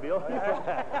that way, Bill.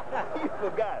 You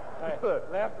forgot.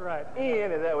 Look, Left, right.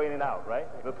 in is that way, in and out, right?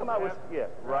 So come out with, yeah,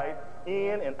 right,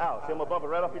 in and out. See, I'm going to bump it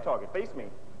right off your target. Face me.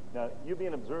 Now, you're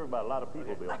being observed by a lot of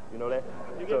people, Bill. You know that?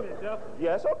 You give me a shuffle?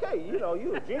 Yeah, it's okay. You know,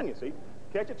 you're a genius, see?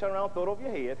 Catch it, turn around, throw it over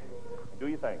your head. Do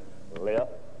your thing.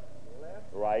 Left,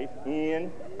 right, in,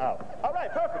 out. All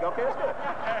right, perfect. Okay, that's good.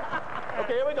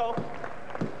 Okay, here we go.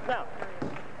 Now,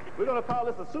 we're going to call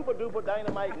this a Super Duper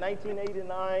Dynamite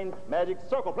 1989 Magic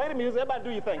Circle. Play the music. Everybody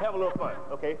do your thing. Have a little fun,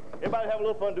 okay? Everybody have a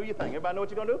little fun. Do your thing. Everybody know what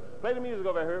you're going to do? Play the music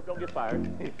over here, Herb. Don't get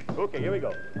fired. Okay, here we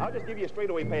go. I'll just give you a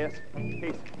straightaway pass.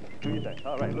 Peace. Do your thing.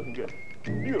 All right, looking good.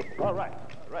 Beautiful. All right.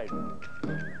 All right.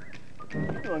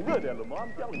 You're doing good there, Lamar.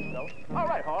 I'm telling you, so. All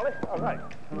right, Harley. All right.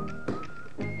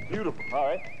 Beautiful. All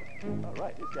right. All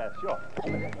right. This guy's sharp.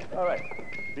 All right.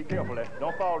 Be careful there.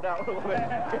 Don't fall down. Okay.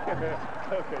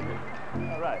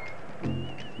 All right.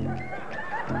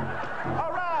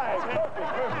 All right. Perfect.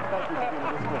 Perfect. Thank you for giving me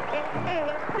this one.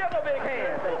 Give him a big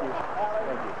hand. Thank you.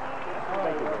 Thank you.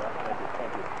 Thank you.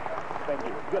 Thank you. Thank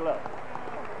you. Good luck.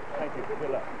 Thank you.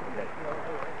 Good luck. Okay.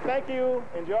 Thank you.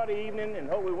 Enjoy the evening and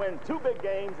hope we win 2 big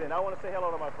games. And I want to say hello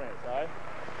to my friends, all right?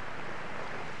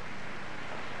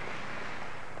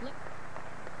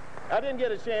 I didn't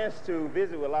get a chance to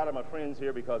visit with a lot of my friends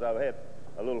here because I had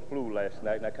a little flu last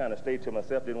night, and I kind of stayed to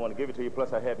myself, didn't want to give it to you.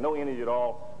 Plus, I had no energy at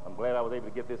all. I'm glad I was able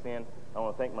to get this in. I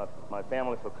want to thank my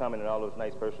family for coming and all those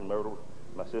nice persons, Myrtle,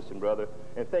 my sister and brother,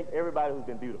 and thank everybody who's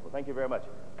been beautiful. Thank you very much.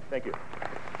 Thank you.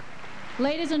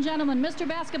 Ladies and gentlemen, Mr.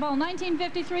 Basketball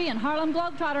 1953 and Harlem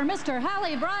Globetrotter, Mr.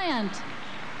 Hallie Bryant.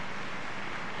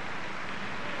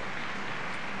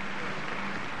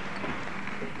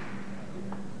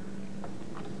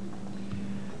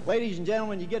 Ladies and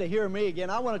gentlemen, you get to hear me again.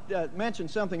 I want to mention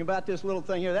something about this little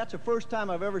thing here. That's the first time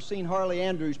I've ever seen Harley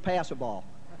Andrews pass a ball.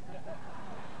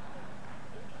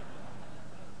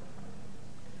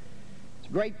 It's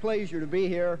a great pleasure to be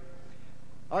here.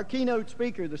 Our keynote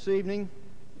speaker this evening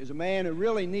is a man who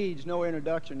really needs no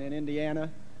introduction in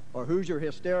Indiana or Hoosier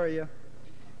hysteria.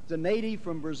 He's a native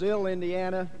from Brazil,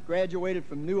 Indiana, graduated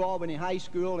from New Albany High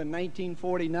School in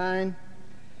 1949.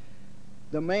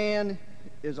 The man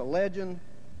is a legend.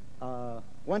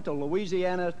 Went to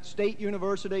Louisiana State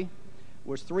University,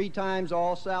 was 3 times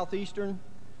All-Southeastern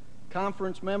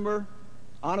Conference member,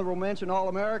 honorable mention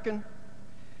All-American.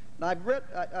 And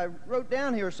I wrote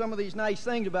down here some of these nice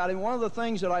things about him. One of the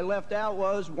things that I left out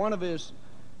was one of his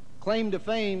claim to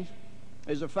fame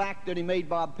is the fact that he made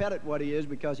Bob Pettit what he is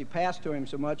because he passed to him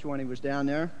so much when he was down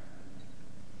there.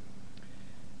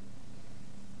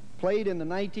 Played in the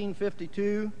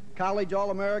 1952 College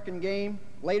All-American game.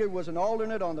 Later was an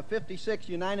alternate on the 56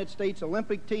 United States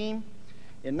Olympic team.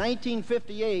 In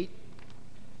 1958,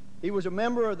 he was a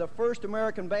member of the first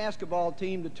American basketball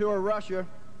team to tour Russia.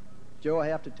 Joe, I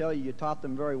have to tell you, you taught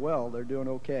them very well. They're doing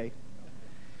okay.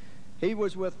 He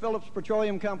was with Phillips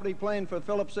Petroleum Company playing for the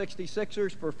Phillips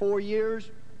 66ers for 4 years.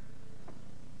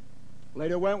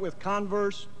 Later went with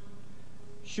Converse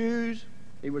shoes.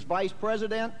 He was vice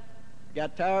president.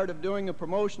 Got tired of doing the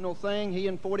promotional thing. He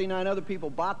and 49 other people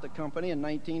bought the company in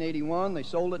 1981. They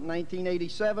sold it in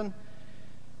 1987.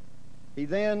 He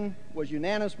then was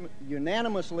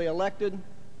unanimously elected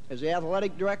as the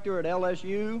athletic director at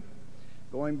LSU,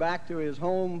 going back to his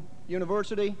home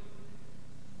university.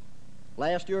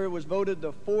 Last year it was voted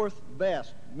the 4th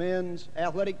best men's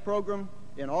athletic program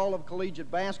in all of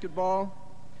collegiate basketball.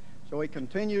 So he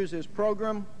continues his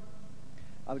program.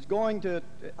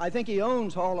 I think he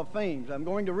owns Hall of Fames. I'm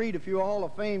going to read a few Hall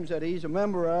of Fames that he's a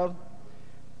member of.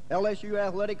 LSU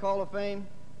Athletic Hall of Fame,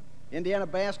 Indiana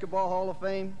Basketball Hall of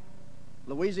Fame,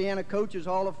 Louisiana Coaches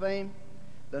Hall of Fame,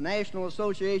 the National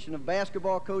Association of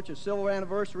Basketball Coaches Silver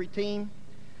Anniversary Team.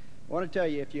 I want to tell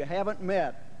you, if you haven't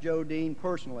met Joe Dean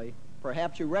personally,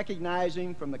 perhaps you recognize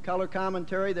him from the color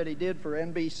commentary that he did for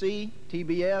NBC,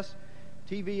 TBS,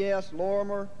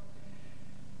 Lorimer.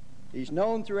 He's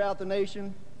known throughout the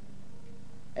nation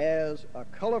as a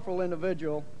colorful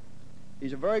individual.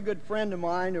 He's a very good friend of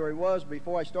mine, or he was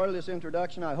before I started this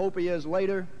introduction. I hope he is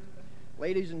later.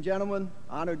 Ladies and gentlemen,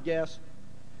 honored guests,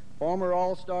 former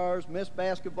All-Stars, Miss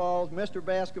Basketballs, Mr.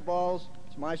 Basketballs,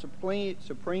 it's my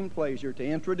supreme pleasure to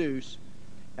introduce,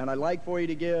 and I'd like for you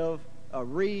to give a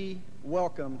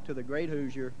welcome to the great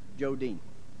Hoosier, Joe Dean.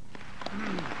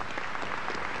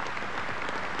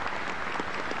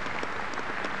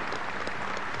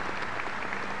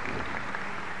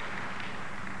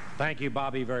 Thank you,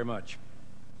 Bobby, very much.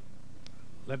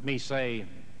 Let me say,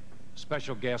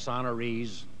 special guests,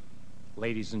 honorees,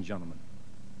 ladies and gentlemen.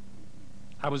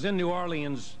 I was in New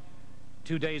Orleans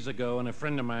 2 days ago, and a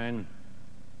friend of mine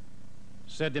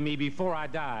said to me, before I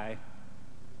die,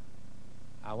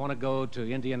 I want to go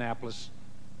to Indianapolis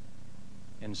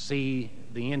and see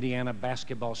the Indiana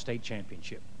basketball state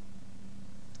championship.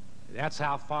 That's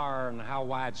how far and how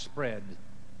widespread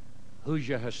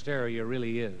Hoosier hysteria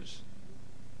really is.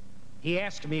 He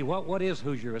asked me, what is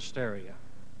Hoosier hysteria?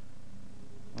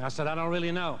 And I said, I don't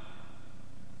really know.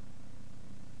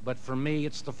 But for me,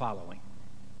 it's the following.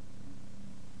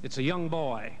 It's a young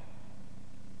boy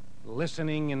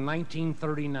listening in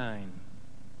 1939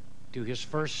 to his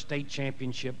first state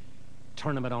championship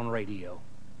tournament on radio.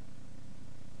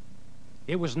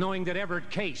 It was knowing that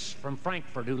Everett Case from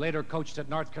Frankfort, who later coached at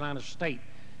North Carolina State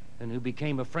and who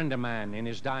became a friend of mine in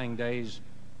his dying days,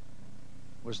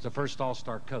 was the first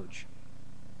All-Star coach.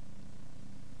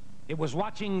 It was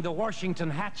watching the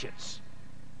Washington Hatchets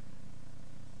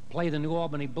play the New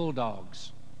Albany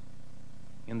Bulldogs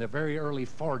in the very early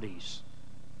 40s.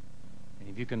 And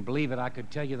if you can believe it, I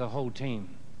could tell you the whole team.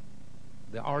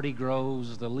 The Artie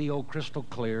Groves, the Leo Crystal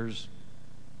Clears,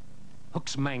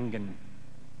 Hooks Mangan,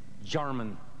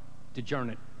 Jarman,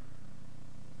 DeJarnett.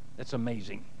 That's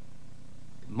amazing.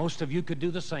 Most of you could do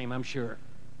the same, I'm sure.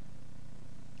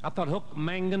 I thought Hook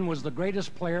Mangan was the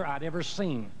greatest player I'd ever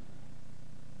seen.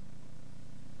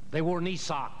 They wore knee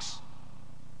socks.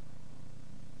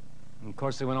 And of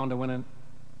course, they went on to win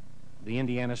the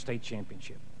Indiana State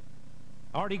Championship.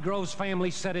 Artie Grove's family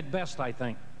said it best, I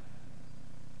think.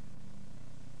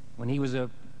 When he was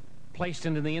placed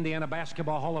into the Indiana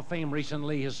Basketball Hall of Fame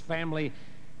recently, his family,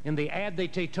 in the ad they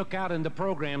took out in the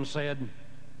program, said,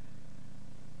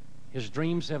 his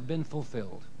dreams have been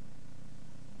fulfilled.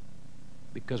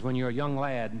 Because when you're a young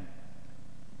lad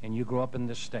and you grow up in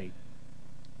this state,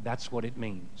 that's what it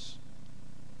means.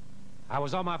 I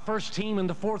was on my first team in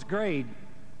the 4th grade,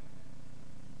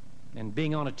 and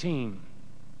being on a team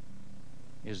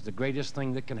is the greatest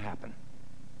thing that can happen.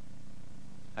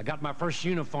 I got my first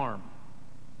uniform.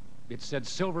 It said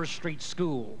Silver Street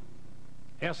School,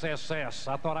 SSS.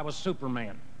 I thought I was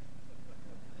Superman.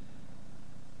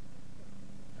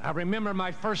 I remember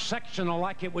my first sectional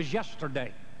like it was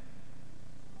yesterday.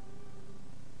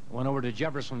 I went over to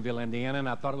Jeffersonville, Indiana, and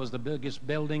I thought it was the biggest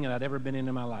building I'd ever been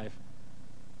in my life.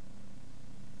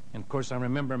 And of course, I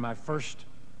remember my first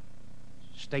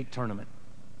state tournament.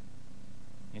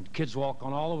 And kids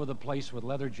walking all over the place with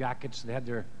leather jackets. They had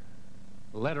their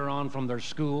letter on from their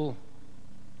school.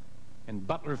 And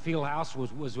Butler Fieldhouse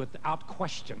was without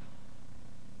question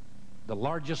the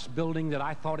largest building that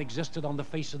I thought existed on the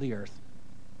face of the earth.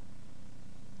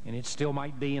 And it still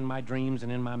might be in my dreams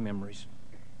and in my memories.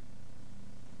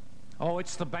 Oh,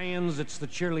 it's the bands, it's the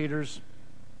cheerleaders.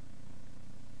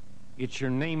 It's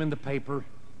your name in the paper.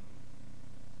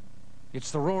 It's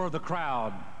the roar of the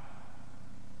crowd.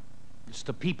 It's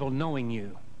the people knowing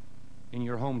you in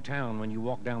your hometown when you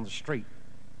walk down the street.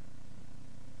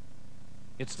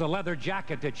 It's the leather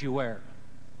jacket that you wear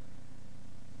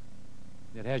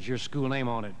that has your school name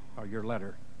on it or your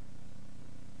letter.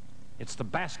 It's the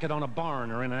basket on a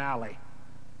barn or in an alley.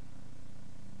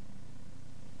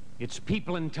 It's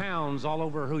people in towns all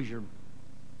over Hoosier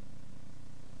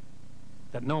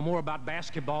that know more about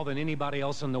basketball than anybody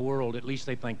else in the world. At least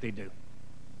they think they do.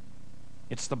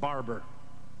 It's the barber.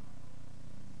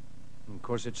 And of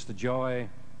course, it's the joy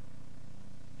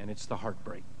and it's the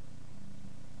heartbreak.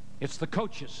 It's the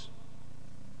coaches,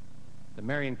 the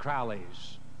Marion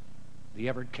Crowleys, the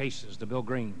Everett Cases, the Bill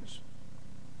Greens.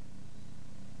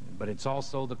 But it's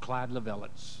also the Clyde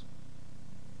Lavelletts.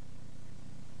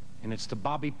 And it's the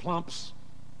Bobby Plumps,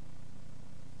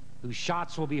 whose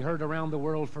shots will be heard around the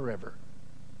world forever.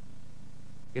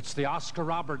 It's the Oscar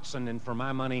Robertson, and for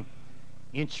my money,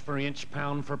 inch for inch,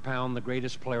 pound for pound, the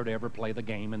greatest player to ever play the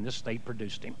game, and this state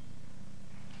produced him.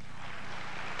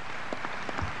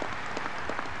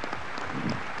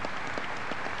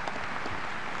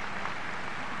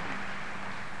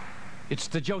 It's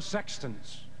the Joe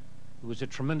Sextons, who was a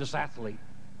tremendous athlete.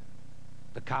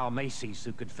 The Kyle Macy's,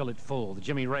 who could fill it full. The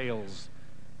Jimmy Rayls.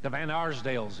 The Van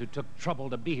Arsdales, who took trouble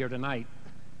to be here tonight.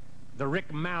 The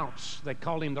Rick Mounts, they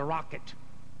called him the Rocket.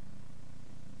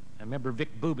 I remember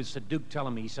Vic Bubis at Duke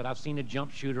telling me, he said, I've seen a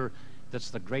jump shooter that's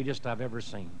the greatest I've ever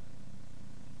seen.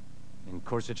 And of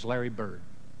course, it's Larry Bird.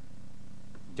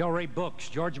 Delray Books,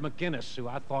 George McGinnis, who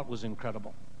I thought was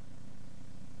incredible.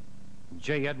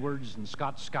 Jay Edwards and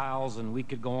Scott Skiles, and we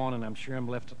could go on, and I'm sure I'm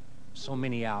left so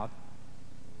many out.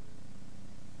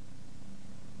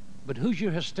 But Hoosier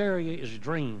hysteria is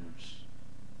dreams.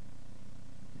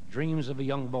 Dreams of a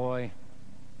young boy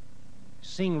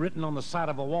seeing written on the side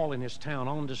of a wall in his town,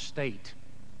 "On to state,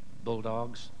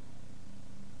 Bulldogs."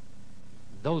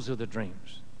 Those are the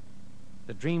dreams.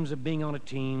 The dreams of being on a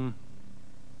team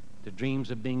to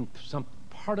dreams of being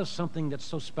part of something that's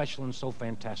so special and so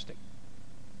fantastic.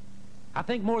 I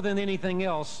think more than anything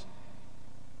else,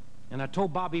 and I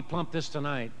told Bobby Plump this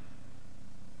tonight,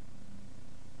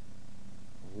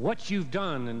 what you've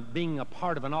done in being a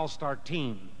part of an all-star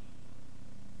team,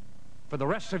 for the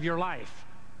rest of your life,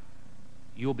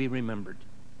 you'll be remembered.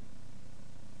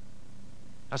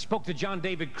 I spoke to John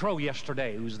David Crow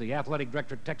yesterday, who's the athletic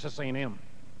director at Texas A&M.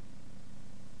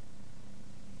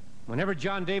 Whenever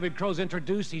John David Crow's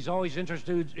introduced, he's always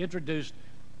introduced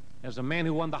as a man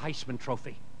who won the Heisman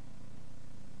Trophy.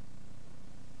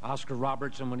 Oscar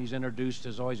Robertson, when he's introduced,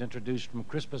 is always introduced from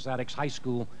Crispus Attucks High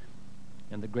School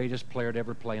and the greatest player to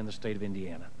ever play in the state of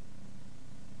Indiana.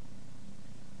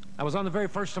 I was on the very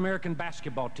first American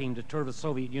basketball team to tour the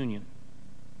Soviet Union.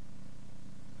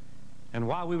 And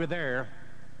while we were there,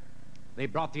 they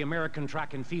brought the American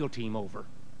track and field team over.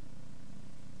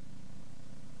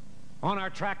 On our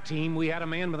track team, we had a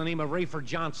man by the name of Rayford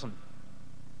Johnson.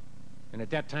 And at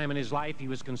that time in his life, he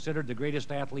was considered the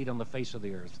greatest athlete on the face of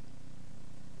the earth.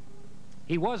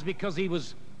 He was, because he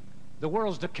was the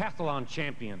world's decathlon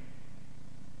champion.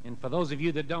 And for those of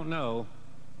you that don't know,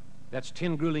 that's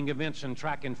 10 grueling events in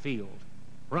track and field.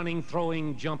 Running,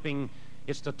 throwing, jumping.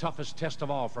 It's the toughest test of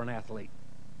all for an athlete.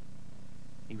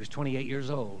 He was 28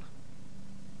 years old.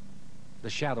 The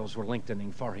shadows were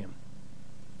lengthening for him.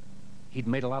 He'd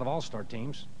made a lot of all-star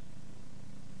teams,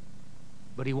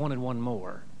 but he wanted one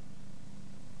more.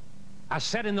 I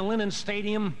sat in the Lennon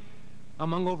Stadium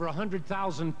among over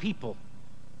 100,000 people.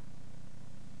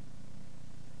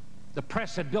 The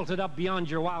press had built it up beyond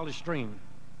your wildest dream.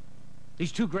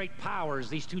 These two great powers,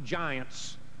 these two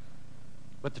giants.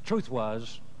 But the truth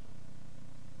was,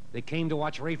 they came to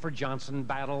watch Rayford Johnson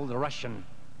battle the Russian,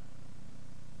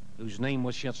 whose name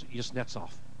was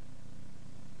Kuznetsov.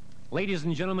 Ladies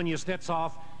and gentlemen,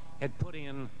 Kuznetsov had put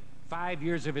in 5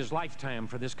 years of his lifetime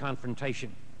for this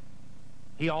confrontation.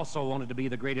 He also wanted to be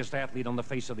the greatest athlete on the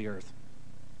face of the earth.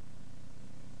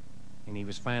 And he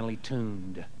was finally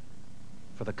tuned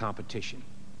for the competition.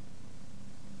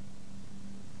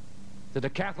 The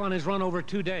decathlon is run over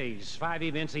 2 days, 5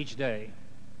 events each day.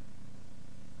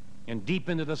 And deep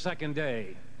into the second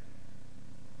day,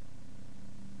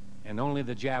 and only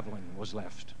the javelin was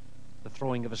left, the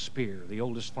throwing of a spear, the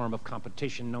oldest form of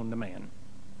competition known to man.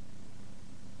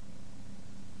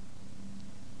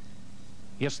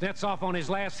 Kuznetsov, on his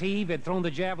last heave, had thrown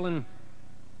the javelin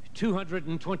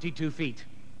 222 feet.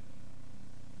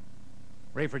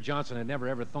 Rayford Johnson had never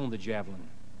ever thrown the javelin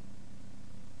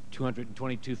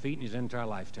 222 feet in his entire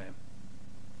lifetime.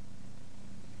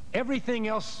 Everything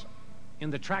else in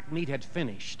the track meet had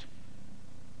finished,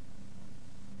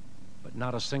 but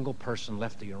not a single person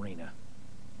left the arena.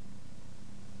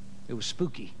 It was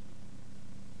spooky.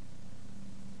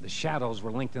 The shadows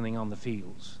were lengthening on the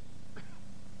fields.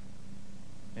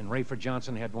 And Rayford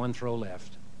Johnson had one throw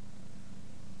left.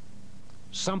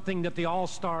 Something that the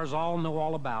all-stars all know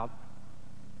all about.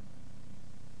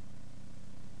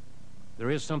 There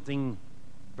is something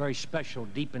very special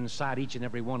deep inside each and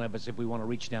every one of us if we want to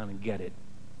reach down and get it.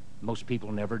 Most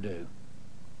people never do.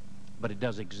 But it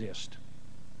does exist.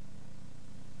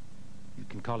 You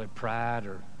can call it pride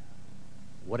or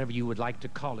whatever you would like to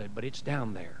call it, but it's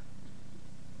down there.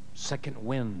 Second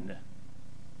wind.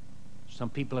 Some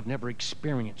people have never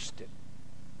experienced it.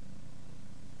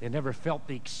 They never felt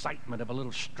the excitement of a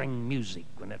little string music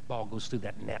when that ball goes through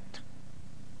that net.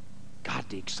 God,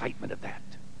 the excitement of that.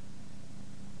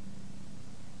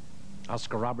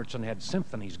 Oscar Robertson had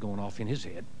symphonies going off in his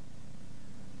head.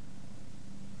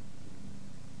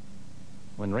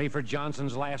 When Rayford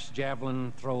Johnson's last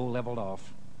javelin throw leveled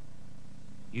off,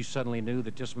 you suddenly knew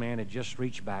that this man had just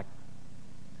reached back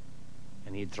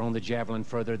and he had thrown the javelin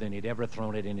further than he'd ever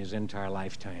thrown it in his entire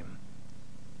lifetime,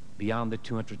 beyond the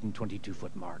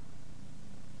 222-foot mark.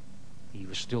 He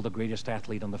was still the greatest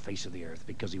athlete on the face of the earth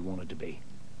because he wanted to be.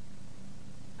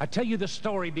 I tell you this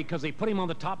story because they put him on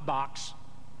the top box,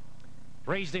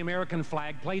 raised the American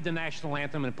flag, played the national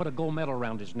anthem, and put a gold medal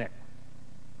around his neck.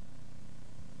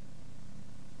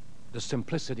 The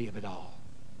simplicity of it all.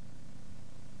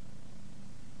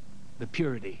 The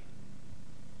purity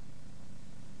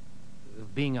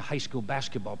of being a high school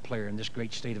basketball player in this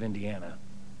great state of Indiana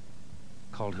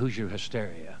called Hoosier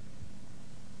hysteria.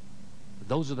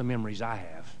 Those are the memories I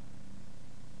have.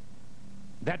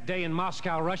 That day in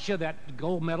Moscow, Russia, that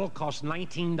gold medal cost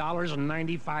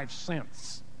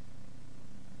 $19.95.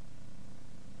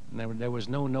 And there was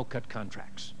no no-cut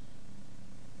contracts.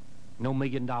 No $1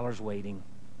 million waiting.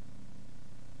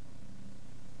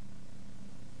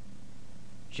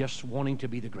 Just wanting to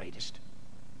be the greatest.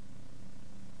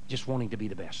 Just wanting to be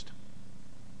the best.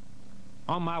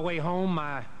 On my way home,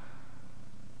 my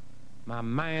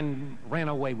mind ran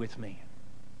away with me.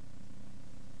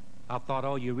 I thought,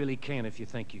 oh, you really can if you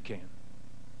think you can.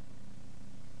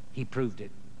 He proved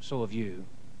it. So have you.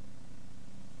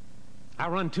 I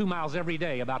run 2 miles every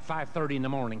day, about 5:30 in the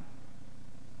morning.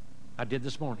 I did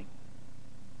this morning.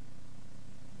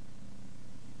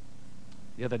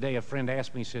 The other day, a friend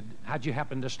asked me, he said, how'd you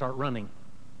happen to start running?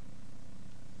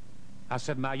 I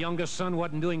said, my youngest son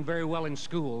wasn't doing very well in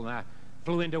school, and I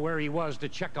flew into where he was to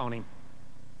check on him.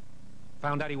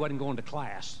 Found out he wasn't going to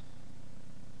class.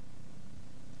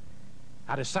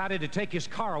 I decided to take his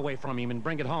car away from him and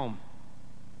bring it home.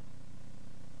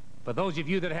 For those of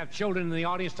you that have children in the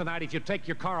audience tonight, if you take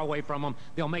your car away from them,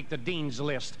 they'll make the dean's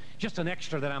list. Just an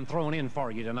extra that I'm throwing in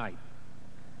for you tonight.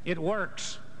 It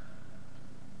works.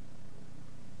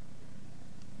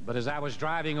 But as I was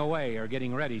driving away, or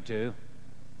getting ready to,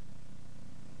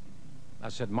 I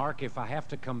said, Mark, if I have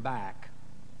to come back,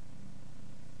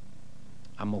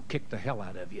 I'm going to kick the hell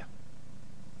out of you.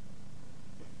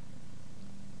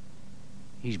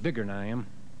 He's bigger than I am.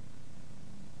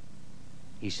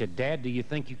 He said, Dad, do you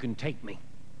think you can take me?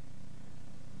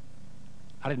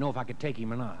 I didn't know if I could take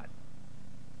him or not.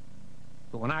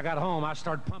 But when I got home, I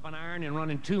started pumping iron and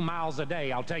running 2 miles a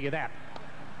day, I'll tell you that.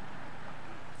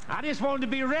 I just wanted to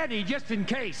be ready just in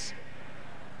case.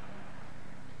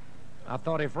 I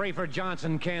thought if Rayford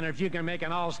Johnson can, or if you can make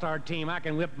an all-star team, I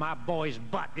can whip my boy's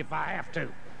butt if I have to.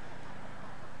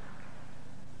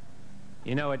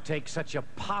 You know, it takes such a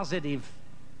positive,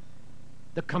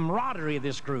 the camaraderie of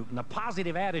this group and the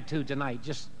positive attitude tonight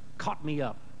just caught me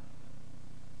up.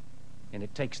 And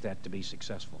it takes that to be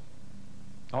successful.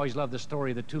 I always loved the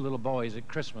story of the 2 little boys at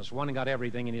Christmas. One got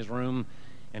everything in his room,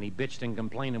 and he bitched and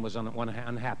complained and was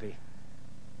unhappy.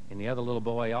 And the other little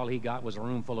boy, all he got was a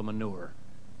room full of manure.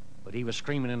 But he was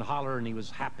screaming and hollering, and he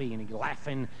was happy, and he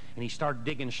laughing, and he started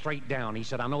digging straight down. He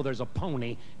said, I know there's a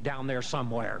pony down there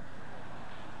somewhere.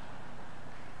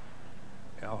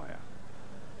 Oh, yeah.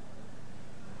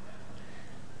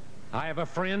 I have a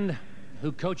friend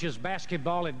who coaches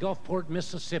basketball at Gulfport,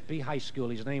 Mississippi High School.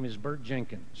 His name is Bert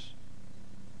Jenkins.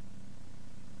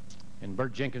 And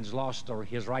Bert Jenkins lost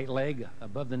his right leg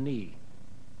above the knee.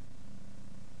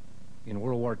 In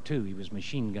World War II, he was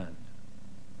machine gunned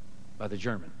by the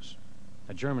Germans.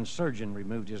 A German surgeon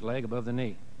removed his leg above the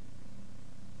knee.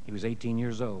 He was 18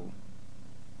 years old.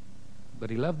 But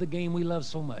he loved the game we love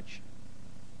so much.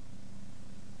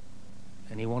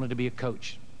 And he wanted to be a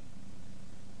coach.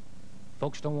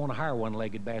 Folks don't want to hire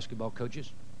one-legged basketball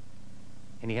coaches.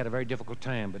 And he had a very difficult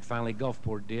time, but finally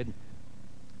Gulfport did.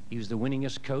 He was the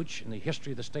winningest coach in the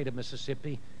history of the state of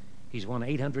Mississippi. He's won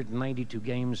 892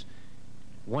 games.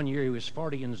 One year he was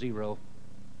 40-0.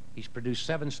 He's produced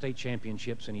 7 state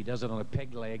championships, and he does it on a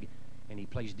peg leg, and he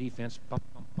plays defense. Pump,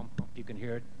 pump, pump, pump. You can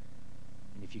hear it.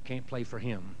 And if you can't play for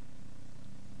him,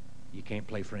 you can't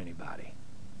play for anybody.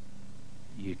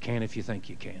 You can if you think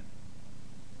you can.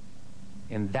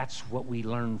 And that's what we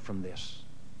learn from this.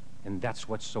 And that's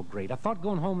what's so great. I thought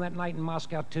going home that night in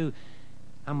Moscow, too,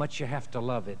 how much you have to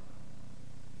love it.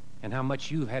 And how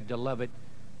much you had to love it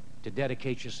to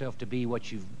dedicate yourself to be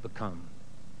what you've become.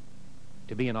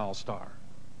 To be an all-star.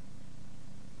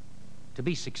 To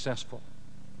be successful.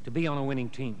 To be on a winning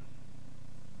team.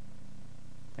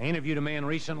 I interviewed a man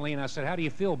recently, and I said, how do you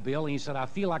feel, Bill? And he said, I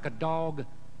feel like a dog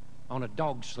on a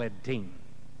dog sled team.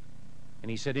 And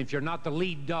he said, if you're not the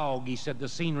lead dog, he said, the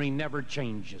scenery never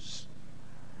changes.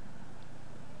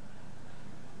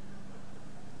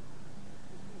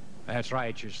 That's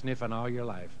right, you're sniffing all your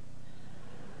life.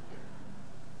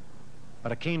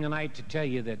 But I came tonight to tell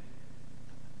you that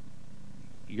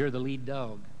you're the lead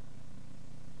dog.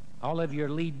 All of you are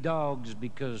lead dogs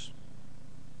because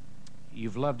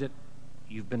you've loved it,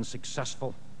 you've been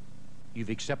successful, you've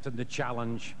accepted the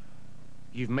challenge,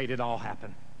 you've made it all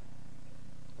happen.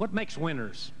 What makes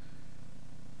winners?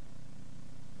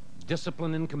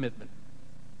 Discipline and commitment.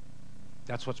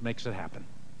 That's what makes it happen.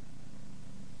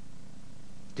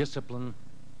 Discipline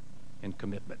and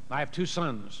commitment. I have 2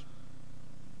 sons.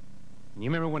 And you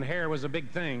remember when hair was a big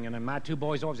thing, and my 2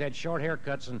 boys always had short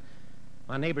haircuts, and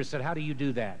my neighbor said, how do you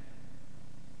do that?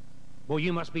 Well,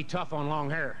 you must be tough on long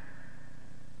hair.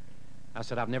 I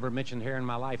said, I've never mentioned hair in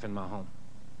my life in my home.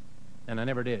 And I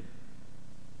never did.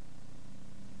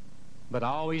 But I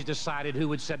always decided who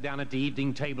would sit down at the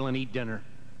evening table and eat dinner.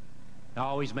 I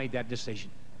always made that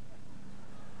decision.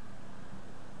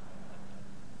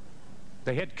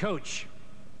 The head coach,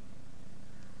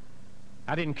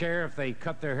 I didn't care if they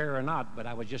cut their hair or not, but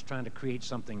I was just trying to create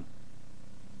something,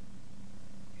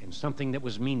 and something that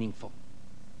was meaningful.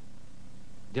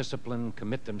 discipline,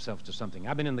 commit themselves to something.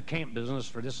 I've been in the camp business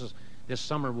for this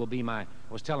summer will be my, I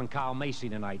was telling Kyle Macy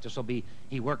tonight,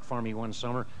 he worked for me one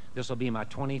summer. This will be my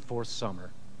 24th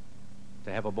summer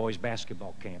to have a boys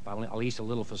basketball camp. I'll lease a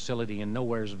little facility in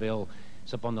Nowheresville.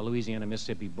 It's up on the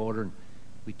Louisiana-Mississippi border, and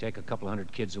we take a couple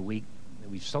hundred kids a week.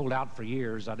 We've sold out for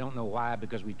years. I don't know why,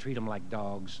 because we treat them like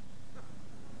dogs.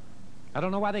 I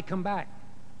don't know why they come back.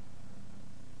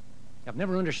 I've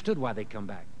never understood why they come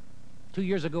back. 2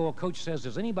 years ago, a coach says,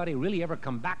 does anybody really ever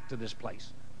come back to this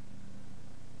place?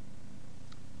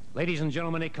 Ladies and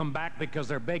gentlemen, they come back because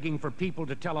they're begging for people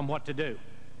to tell them what to do.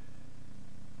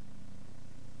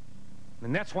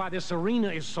 And that's why this arena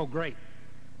is so great.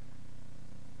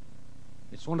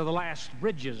 It's one of the last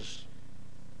bridges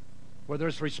where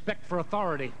there's respect for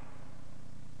authority.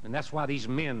 And that's why these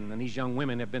men and these young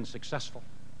women have been successful.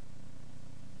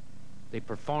 They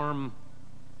perform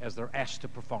as they're asked to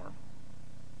perform.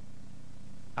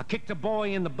 I kicked a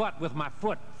boy in the butt with my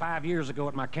foot 5 years ago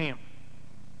at my camp.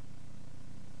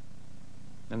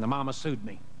 And the mama sued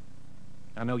me.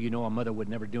 I know you know a mother would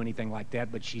never do anything like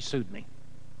that, but she sued me.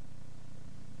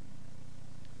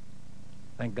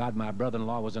 Thank God my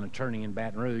brother-in-law was an attorney in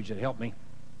Baton Rouge that helped me.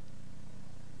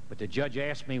 But the judge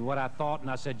asked me what I thought,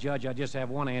 and I said, Judge, I just have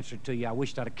one answer to you. I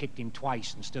wished I'd have kicked him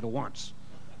twice instead of once.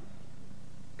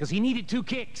 Because he needed 2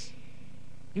 kicks.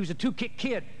 He was a 2-kick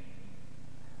kid.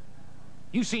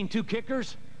 You've seen 2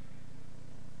 kickers?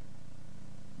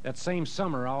 That same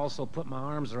summer, I also put my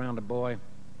arms around a boy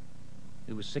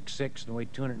who was 6'6" and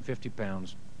weighed 250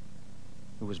 pounds,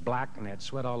 who was black and had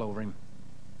sweat all over him.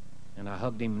 And I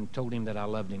hugged him and told him that I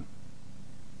loved him.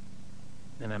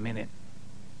 And I meant it.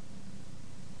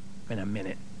 And I meant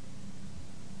it.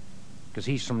 Because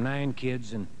he's from 9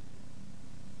 kids, and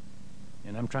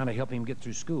I'm trying to help him get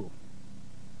through school.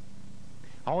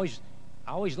 I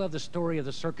always loved the story of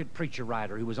the circuit preacher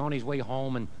rider who was on his way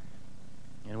home, and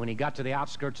when he got to the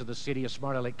outskirts of the city, a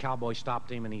smart-aleck cowboy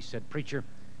stopped him, and he said, Preacher,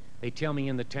 they tell me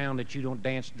in the town that you don't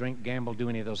dance, drink, gamble, do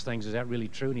any of those things. Is that really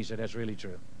true? And he said, that's really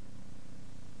true.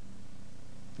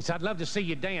 He said, I'd love to see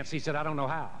you dance. He said, I don't know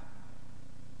how.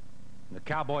 And the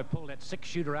cowboy pulled that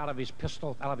 6-shooter out of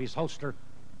his holster,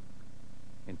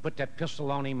 and put that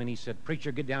pistol on him, and he said,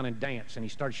 Preacher, get down and dance. And he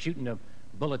started shooting the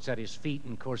bullets at his feet,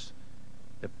 and of course,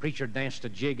 the preacher danced a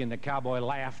jig, and the cowboy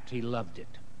laughed. He loved it.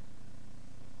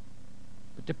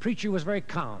 But the preacher was very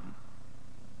calm,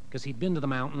 because he'd been to the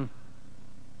mountain,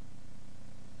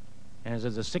 and as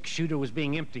the 6-shooter was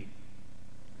being emptied,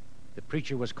 the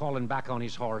preacher was calling back on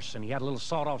his horse, and he had a little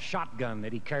sawed-off shotgun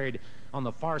that he carried on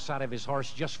the far side of his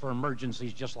horse just for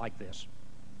emergencies, just like this.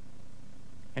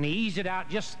 And he eased it out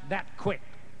just that quick.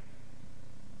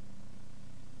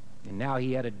 And now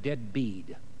he had a dead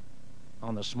bead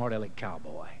on the smart-aleck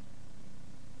cowboy.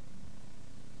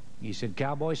 He said,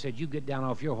 Cowboy, said, you get down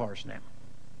off your horse now.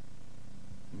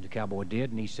 And the cowboy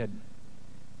did, and he said,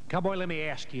 Cowboy, let me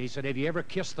ask you. He said, have you ever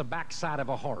kissed the backside of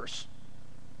a horse?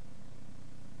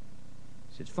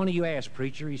 He said, it's funny you ask,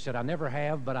 Preacher. He said, I never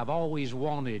have, but I've always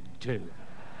wanted to.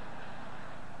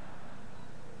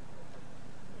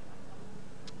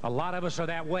 A lot of us are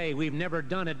that way. We've never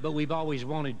done it, but we've always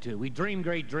wanted to. We dream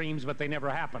great dreams, but they never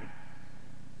happen.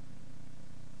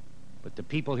 But the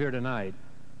people here tonight,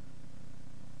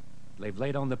 they've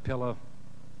laid on the pillow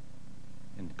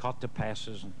and caught the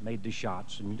passes and made the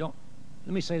shots. And let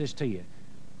me say this to you.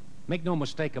 Make no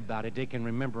mistake about it, they can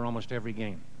remember almost every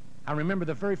game. I remember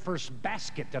the very first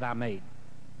basket that I made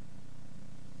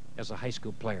as a high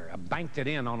school player. I banked it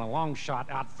in on a long shot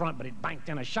out front, but it banked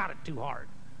in. I shot it too hard.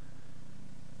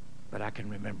 But I can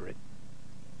remember it.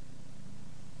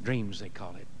 Dreams, they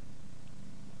call it.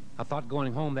 I thought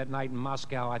going home that night in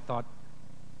Moscow, I thought,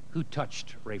 who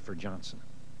touched Rayford Johnson?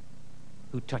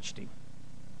 Who touched him?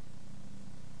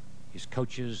 His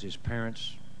coaches, his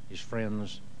parents, his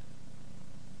friends.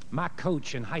 My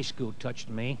coach in high school touched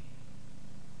me.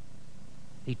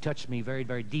 He touched me very,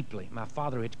 very deeply. My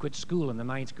father had quit school in the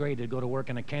 9th grade to go to work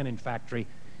in a cannon factory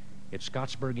at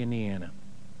Scottsburg, Indiana.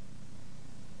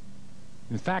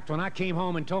 In fact, when I came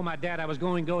home and told my dad I was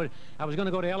going to go to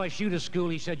LSU to school,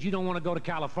 he said, you don't want to go to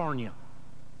California.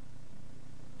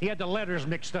 He had the letters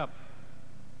mixed up.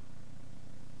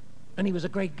 And he was a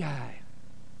great guy.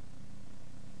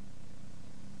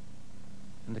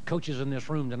 And the coaches in this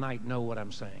room tonight know what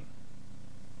I'm saying.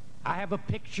 I have a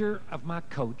picture of my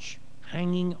coach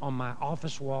hanging on my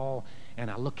office wall, and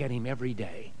I look at him every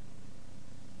day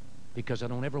because I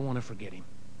don't ever want to forget him,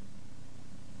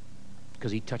 because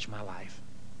he touched my life.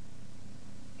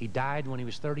 He died when he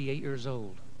was 38 years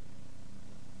old.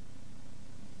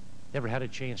 Never had a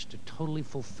chance to totally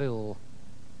fulfill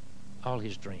all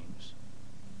his dreams.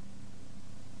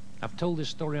 I've told this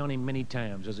story on him many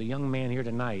times. There's a young man here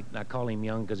tonight, and I call him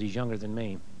young because he's younger than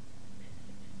me,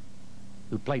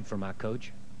 who played for my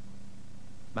coach.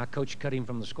 My coach cut him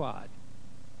from the squad.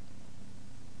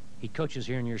 He coaches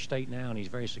here in your state now, and he's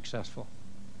very successful.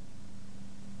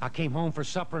 I came home for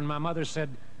supper, and my mother said,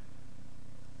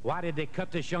 "Why did they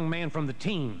cut this young man from the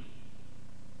team?"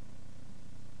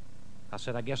 I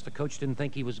said, "I guess the coach didn't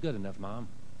think he was good enough, Mom."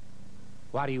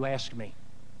 "Why do you ask me?"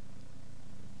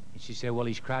 And she said, "Well,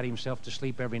 he's cried himself to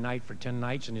sleep every night for 10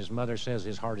 nights, and his mother says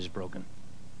his heart is broken."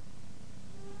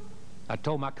 I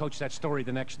told my coach that story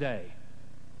the next day.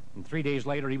 And 3 days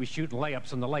later, he was shooting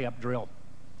layups in the layup drill.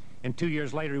 And 2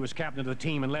 years later, he was captain of the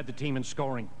team and led the team in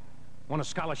scoring. Won a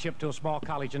scholarship to a small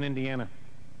college in Indiana.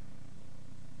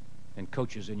 And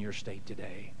coaches in your state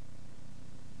today.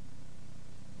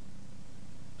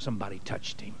 Somebody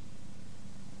touched him.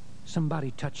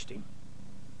 Somebody touched him.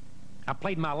 I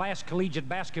played my last collegiate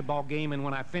basketball game, and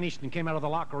when I finished and came out of the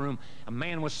locker room, a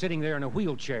man was sitting there in a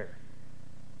wheelchair.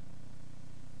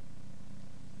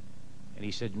 And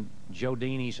he said, "Joe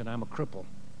Dean," he said, "I'm a cripple.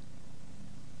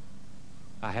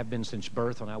 I have been since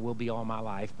birth, and I will be all my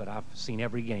life, but I've seen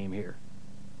every game here.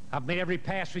 I've made every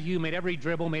pass for you, made every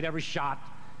dribble, made every shot.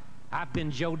 I've been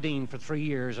Joe Dean for 3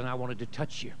 years, and I wanted to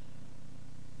touch you."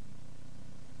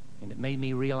 And it made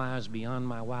me realize beyond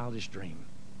my wildest dream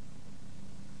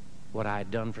what I had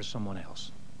done for someone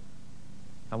else.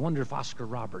 I wonder if Oscar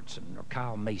Robertson or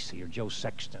Kyle Macy or Joe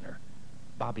Sexton or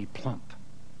Bobby Plump,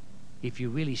 if you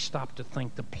really stop to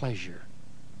think the pleasure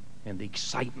and the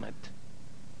excitement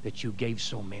that you gave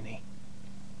so many,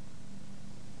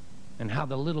 and how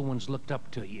the little ones looked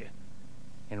up to you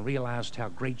and realized how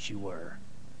great you were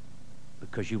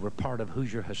because you were part of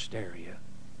Hoosier hysteria.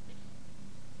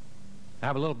 I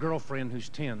have a little girlfriend who's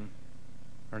 10.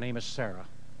 Her name is Sarah.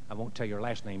 I won't tell you her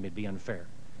last name, it'd be unfair.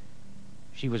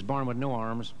 She was born with no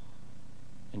arms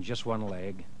and just one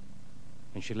leg,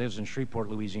 and she lives in Shreveport,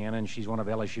 Louisiana, and she's one of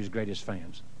LSU's greatest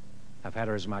fans. I've had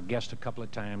her as my guest a couple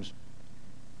of times.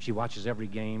 She watches every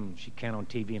game. She can on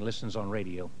TV and listens on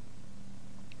radio.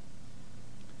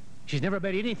 She's never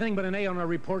bet anything but an A on her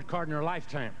report card in her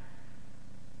lifetime.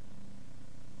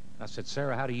 I said,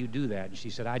 "Sarah, how do you do that?" And she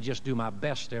said, "I just do my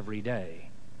best every day."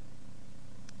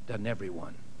 Doesn't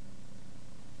everyone?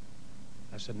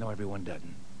 I said, "No, everyone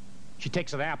doesn't." She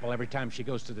takes an apple every time she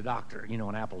goes to the doctor, you know,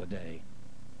 an apple a day.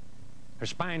 Her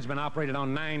spine's been operated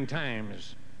on 9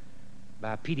 times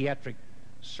by a pediatric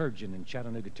surgeon in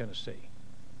Chattanooga, Tennessee.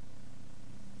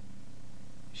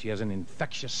 She has an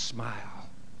infectious smile.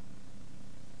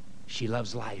 She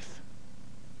loves life.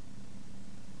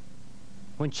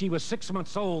 When she was 6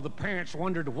 months old, the parents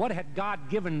wondered what had God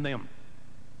given them.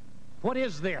 What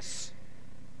is this?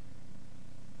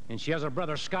 And she has a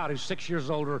brother, Scott, who's 6 years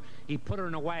older. He put her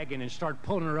in a wagon and started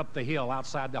pulling her up the hill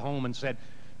outside the home and said,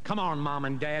 "Come on, Mom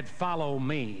and Dad, follow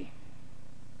me.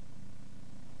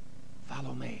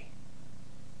 Follow me."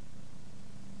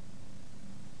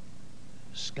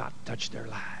 Scott touched their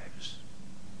lives.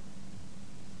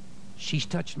 She's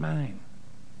touched mine.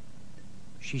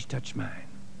 She's touched mine.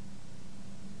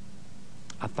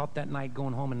 I thought that night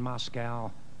going home in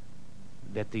Moscow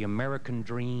that the American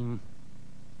dream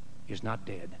is not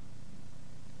dead.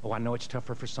 Oh, I know it's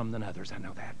tougher for some than others. I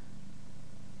know that.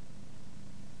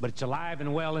 But it's alive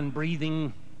and well and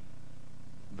breathing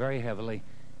very heavily,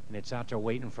 and it's out there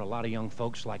waiting for a lot of young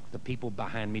folks like the people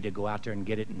behind me to go out there and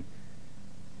get it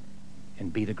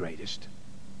and be the greatest.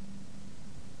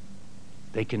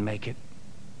 They can make it.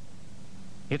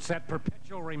 It's that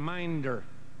perpetual reminder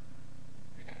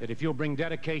that if you'll bring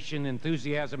dedication,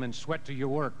 enthusiasm, and sweat to your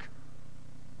work,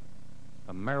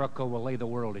 America will lay the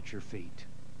world at your feet.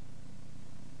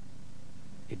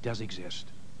 It does exist.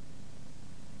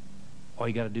 All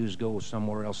you got to do is go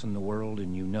somewhere else in the world,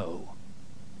 and you know.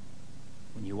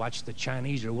 When you watch the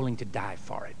Chinese are willing to die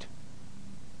for it.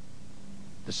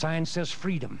 The sign says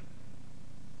freedom,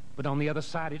 but on the other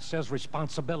side it says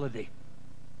responsibility.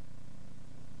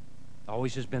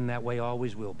 Always has been that way,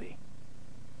 always will be.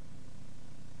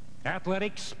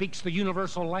 Athletics speaks the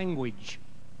universal language,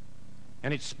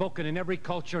 and it's spoken in every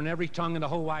culture and every tongue in the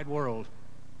whole wide world.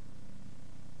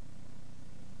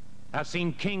 I've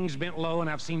seen kings bent low, and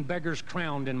I've seen beggars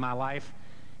crowned in my life,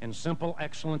 and simple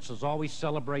excellence is always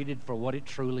celebrated for what it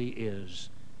truly is.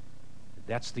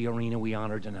 That's the arena we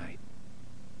honor tonight.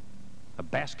 A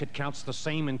basket counts the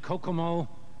same in Kokomo,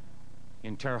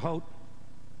 in Terre Haute,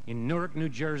 in Newark, New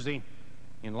Jersey,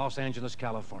 in Los Angeles,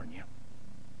 California.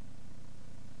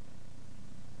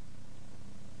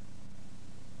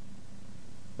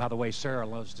 By the way, Sarah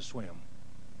loves to swim.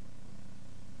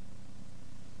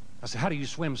 I said, "How do you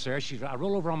swim, Sarah?" She said, "I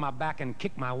roll over on my back and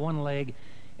kick my one leg,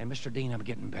 And Mr. Dean, I'm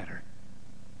getting better.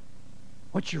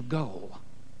 What's your goal?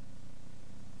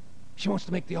 She wants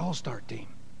to make the all-star team.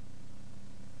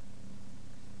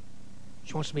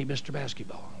 She wants to be Mr.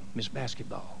 Basketball, Miss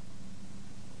Basketball.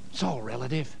 It's all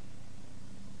relative.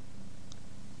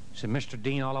 I said, Mr.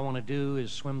 Dean, all I want to do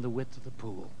is swim the width of the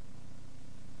pool.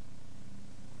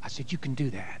 I said, you can do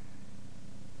that.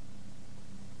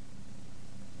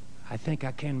 I think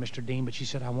I can, Mr. Dean, but she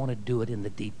said, I want to do it in the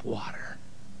deep water.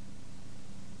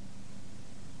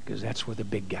 Because that's where the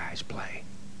big guys play.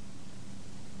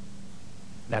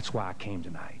 That's why I came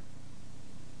tonight.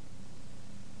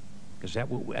 Because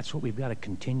that's what we've got to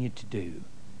continue to do.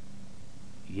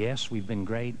 Yes, we've been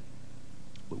great,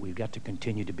 but we've got to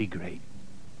continue to be great.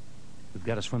 We've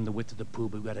got to swim the width of the pool,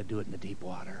 but we've got to do it in the deep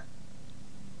water.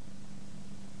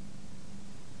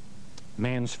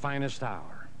 Man's finest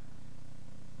hour,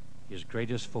 his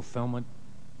greatest fulfillment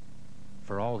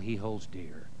for all he holds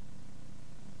dear,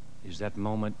 is that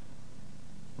moment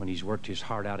when he's worked his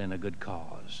heart out in a good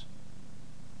cause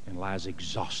and lies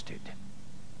exhausted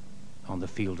on the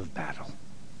field of battle,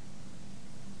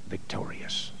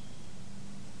 victorious,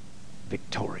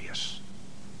 victorious,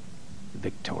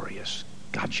 victorious.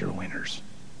 God, you're winners.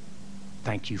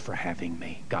 Thank you for having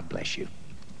me. God bless you.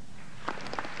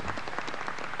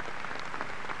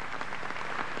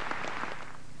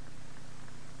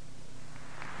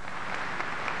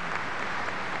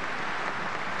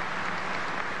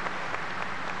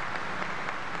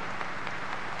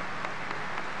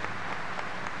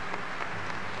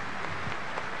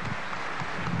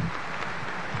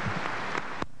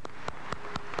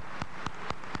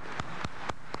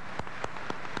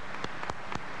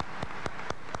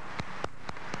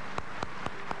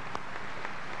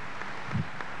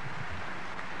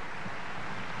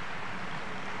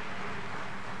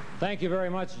 Thank you very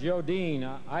much, Joe Dean.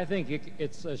 I think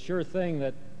it's a sure thing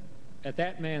that at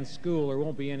that man's school there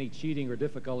won't be any cheating or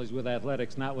difficulties with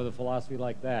athletics, not with a philosophy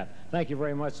like that. Thank you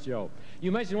very much, Joe.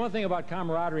 You mentioned one thing about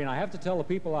camaraderie, and I have to tell the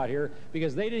people out here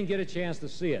because they didn't get a chance to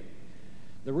see it.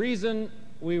 The reason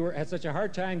we had such a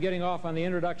hard time getting off on the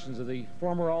introductions of the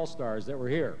former All-Stars that were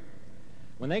here,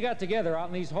 when they got together out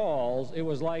in these halls, it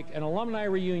was like an alumni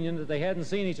reunion that they hadn't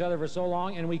seen each other for so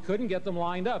long, and we couldn't get them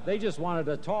lined up. They just wanted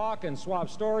to talk and swap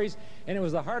stories, and it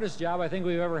was the hardest job I think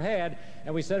we've ever had.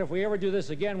 And we said if we ever do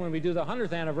this again, when we do the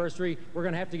 100th anniversary, we're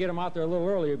going to have to get them out there a little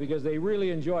earlier because they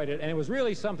really enjoyed it, and it was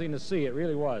really something to see. It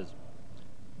really was.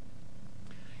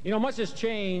 You know, much has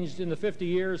changed in the 50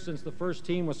 years since the first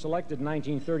team was selected in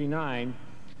 1939.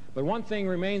 But one thing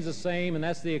remains the same, and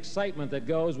that's the excitement that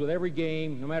goes with every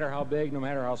game, no matter how big, no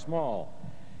matter how small.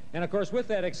 And of course, with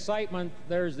that excitement,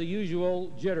 there's the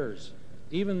usual jitters.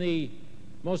 Even the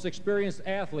most experienced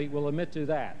athlete will admit to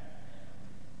that.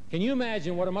 Can you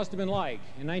imagine what it must have been like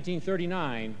in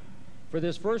 1939 for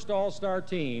this first All-Star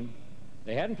team?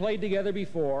 They hadn't played together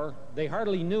before. They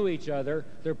hardly knew each other.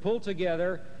 They're pulled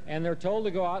together, and they're told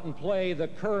to go out and play the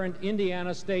current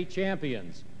Indiana State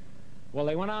champions. Well,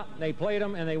 they went out, they played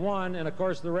them, and they won, and of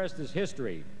course the rest is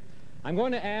history. I'm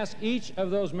going to ask each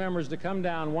of those members to come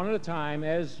down one at a time.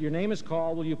 As your name is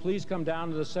called, will you please come down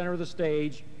to the center of the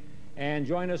stage and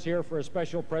join us here for a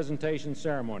special presentation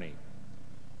ceremony.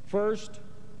 First,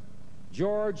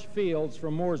 George Fields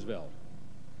from Mooresville.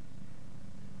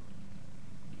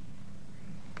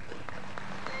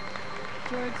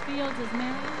 George Fields is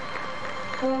married.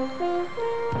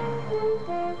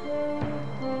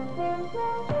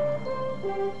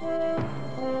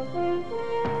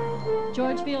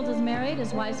 George Fields is married.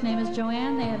 His wife's name is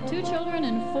Joanne. They have 2 children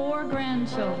and 4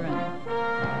 grandchildren.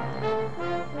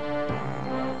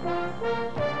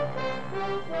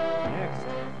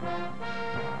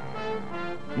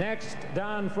 Next,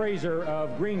 Don Fraser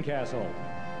of Greencastle.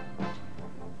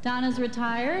 Don is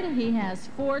retired. He has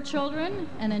 4 children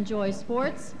and enjoys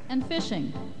sports and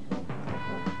fishing.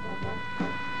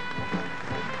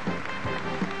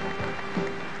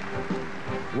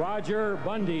 Roger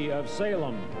Bundy of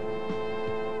Salem.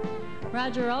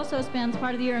 Roger also spends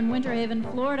part of the year in Winter Haven,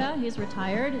 Florida. He's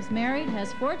retired, is married,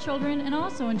 has 4 children, and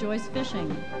also enjoys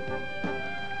fishing.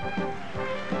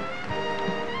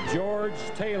 George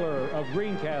Taylor of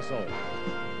Greencastle.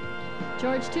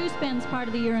 George, too, spends part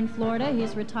of the year in Florida.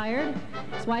 He's retired.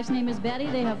 His wife's name is Betty.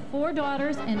 They have 4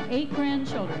 daughters and 8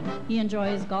 grandchildren. He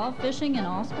enjoys golf, fishing, and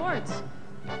all sports.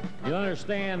 You'll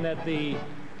understand that the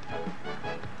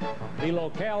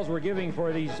locales we're giving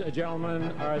for these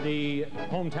gentlemen are the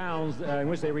hometowns in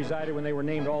which they resided when they were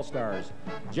named All-Stars.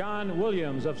 John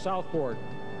Williams of Southport.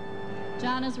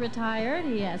 John is retired.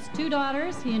 He has 2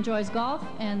 daughters. He enjoys golf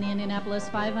and the Indianapolis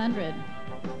 500.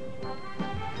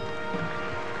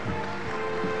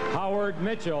 Howard Howard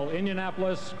Mitchell,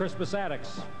 Indianapolis Crispus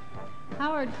Attucks.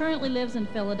 Howard currently lives in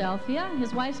Philadelphia.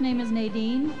 His wife's name is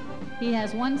Nadine. He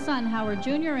has one son, Howard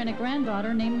Jr., and a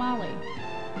granddaughter named Molly.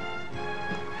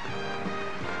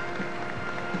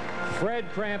 Fred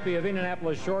Crampy of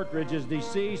Indianapolis Shortridge is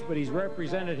deceased, but he's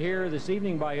represented here this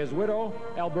evening by his widow,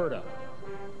 Alberta.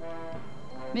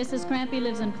 Mrs. Crampy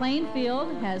lives in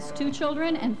Plainfield, has 2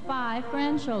 children and 5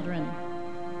 grandchildren.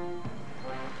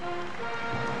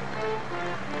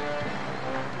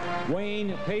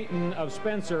 Wayne Payton of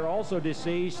Spencer, also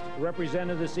deceased,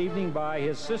 represented this evening by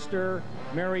his sister,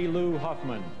 Mary Lou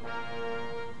Huffman.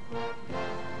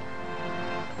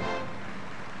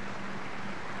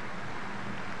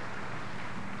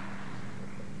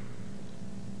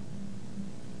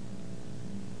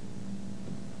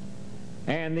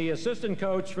 And the assistant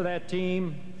coach for that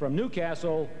team from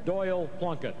Newcastle, Doyle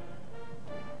Plunkett.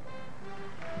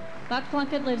 Buck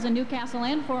Plunkett lives in Newcastle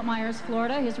and Fort Myers,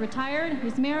 Florida. He's retired,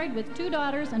 he's married with 2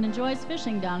 daughters, and enjoys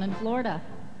fishing down in Florida.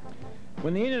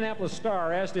 When the Indianapolis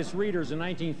Star asked its readers in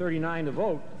 1939 to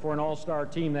vote for an all-star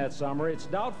team that summer, it's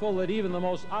doubtful that even the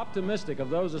most optimistic of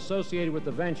those associated with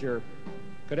the venture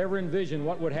could ever envision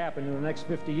what would happen in the next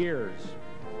 50 years.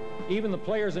 Even the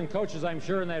players and coaches, I'm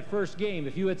sure, in that first game,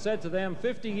 if you had said to them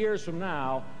 50 years from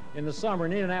now, in the summer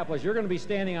in Indianapolis, you're going to be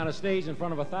standing on a stage in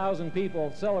front of 1,000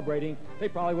 people celebrating, they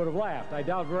probably would have laughed. I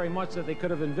doubt very much that they could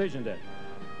have envisioned it.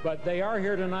 But they are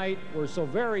here tonight. We're so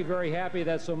very, very happy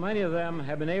that so many of them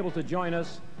have been able to join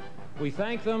us. We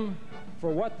thank them for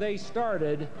what they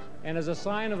started, and as a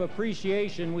sign of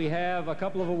appreciation, we have a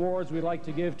couple of awards we'd like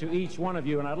to give to each one of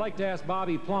you. And I'd like to ask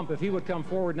Bobby Plump if he would come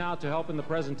forward now to help in the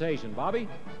presentation. Bobby?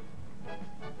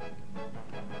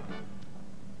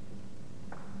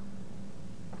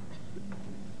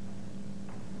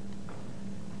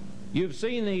 You've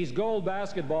seen these gold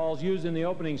basketballs used in the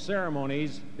opening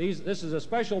ceremonies. This is a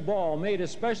special ball made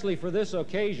especially for this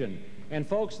occasion. And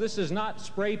folks, this is not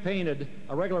spray painted,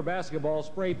 a regular basketball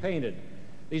spray painted.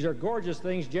 These are gorgeous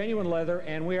things, genuine leather,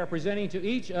 and we are presenting to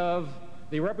each of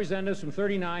the representatives from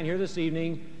 39 here this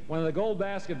evening one of the gold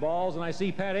basketballs, and I see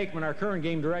Pat Aikman, our current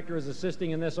game director, is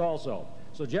assisting in this also.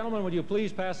 So gentlemen, would you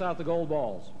please pass out the gold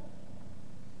balls?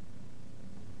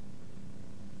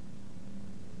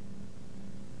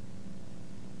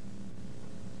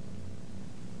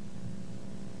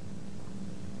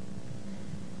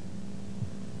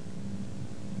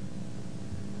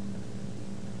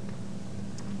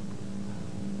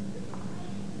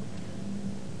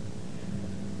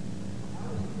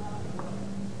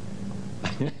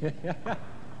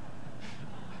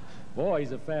 Boy,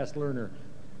 he's a fast learner.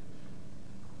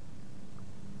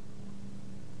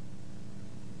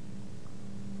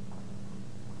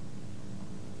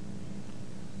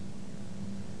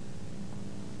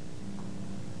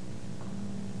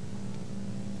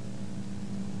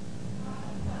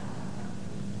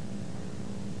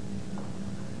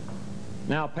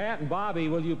 Now, Pat and Bobby,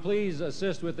 will you please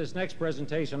assist with this next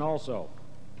presentation also?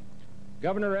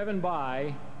 Governor Evan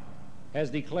Bayh has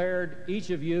declared each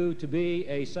of you to be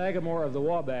a Sagamore of the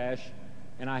Wabash,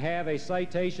 and I have a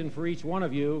citation for each one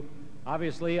of you.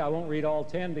 Obviously, I won't read all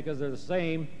 10 because they're the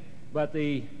same, but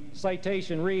the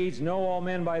citation reads, "Know all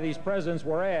men by these presents,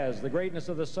 whereas the greatness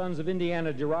of the sons of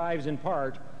Indiana derives in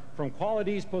part from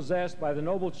qualities possessed by the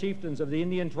noble chieftains of the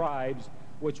Indian tribes,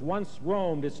 which once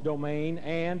roamed its domain,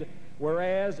 and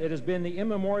whereas it has been the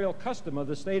immemorial custom of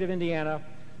the state of Indiana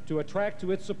to attract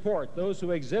to its support those who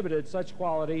exhibited such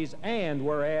qualities, and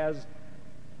whereas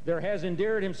there has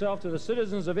endeared himself to the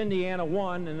citizens of Indiana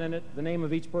one," and then the name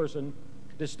of each person,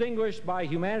 "distinguished by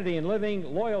humanity in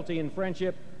living, loyalty in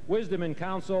friendship, wisdom in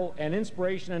counsel, and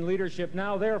inspiration in leadership.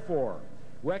 Now therefore,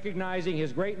 recognizing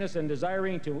his greatness and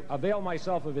desiring to avail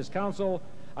myself of his counsel,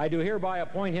 I do hereby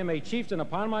appoint him a chieftain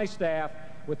upon my staff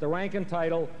with the rank and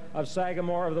title of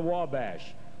Sagamore of the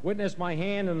Wabash. Witness my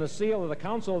hand and the seal of the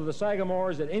Council of the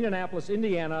Sagamores at Indianapolis,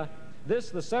 Indiana,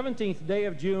 this the 17th day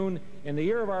of June in the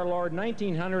year of our Lord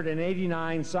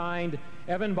 1989, signed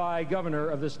Evan Bayh, Governor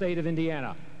of the state of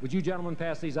Indiana." Would you gentlemen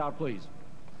pass these out, please?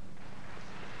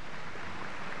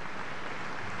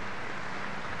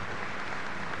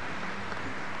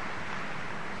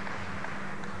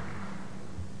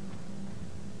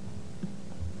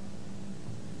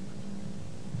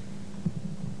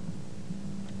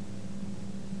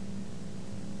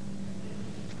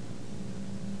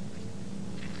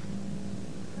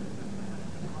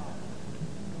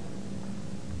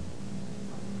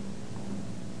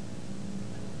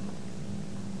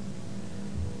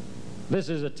 This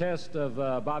is a test of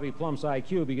Bobby Plump's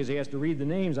IQ because he has to read the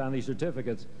names on these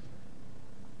certificates.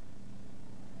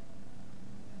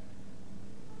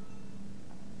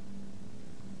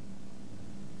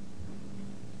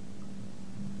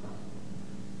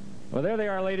 Well, there they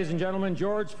are, ladies and gentlemen.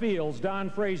 George Fields, Don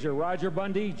Fraser, Roger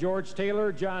Bundy, George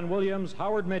Taylor, John Williams,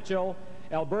 Howard Mitchell,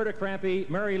 Alberta Crampy,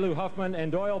 Mary Lou Huffman,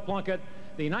 and Doyle Plunkett,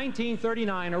 the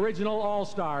 1939 original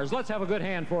All-Stars. Let's have a good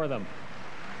hand for them.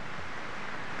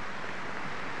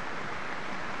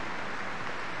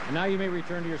 And now you may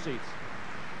return to your seats.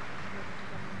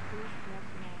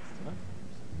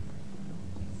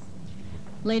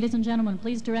 Ladies and gentlemen,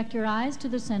 please direct your eyes to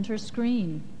the center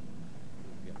screen.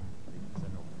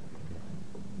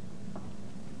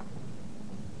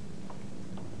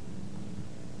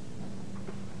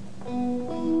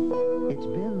 It's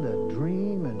been the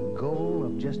dream and goal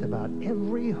of just about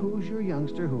every Hoosier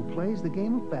youngster who plays the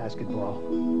game of basketball.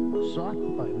 Sought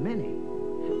by many,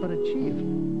 but achieved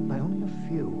by only a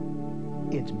few.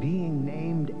 It's being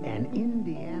named an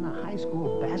Indiana High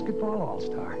School Basketball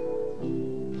All-Star.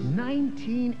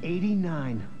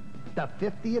 1989, the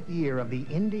 50th year of the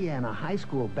Indiana High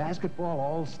School Basketball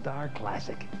All-Star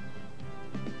Classic.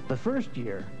 The first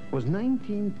year was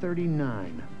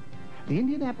 1939. The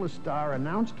Indianapolis Star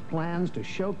announced plans to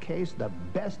showcase the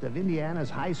best of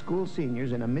Indiana's high school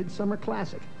seniors in a midsummer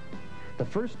classic. The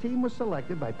first team was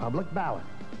selected by public ballot.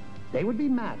 They would be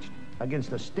matched against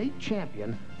the state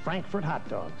champion Frankfurt Hot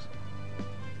Dogs.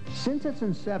 Since its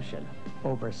inception,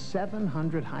 over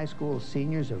 700 high school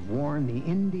seniors have worn the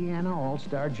Indiana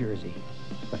All-Star jersey,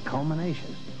 the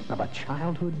culmination of a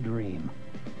childhood dream.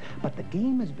 But the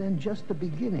game has been just the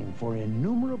beginning for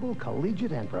innumerable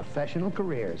collegiate and professional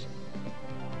careers.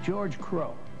 George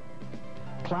Crow,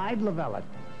 Clyde Lovellette,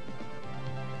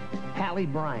 Hallie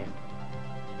Bryant,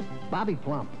 Bobby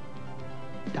Plump,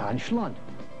 Don Schlunt,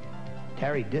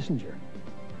 Terry Dissinger,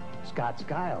 Scott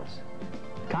Skiles,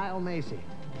 Kyle Macy,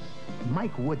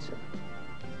 Mike Woodson,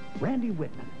 Randy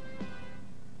Whitman.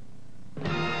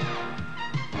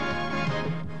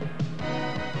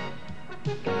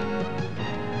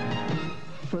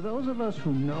 For those of us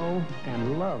who know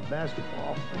and love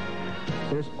basketball,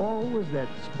 there's always that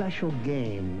special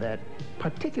game, that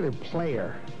particular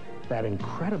player, that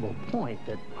incredible point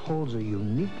that holds a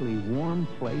uniquely warm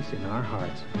place in our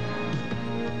hearts.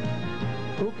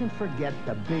 Who can forget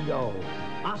the Big O,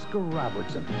 Oscar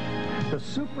Robertson, the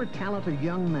super talented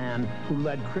young man who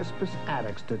led Crispus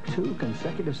Attucks to 2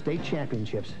 consecutive state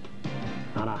championships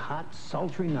on a hot,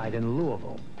 sultry night in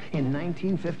Louisville in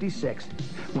 1956,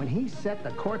 when he set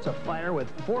the courts afire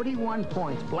with 41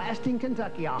 points, blasting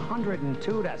Kentucky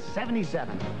 102-77.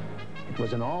 It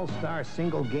was an all-star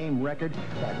single-game record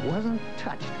that wasn't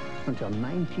touched until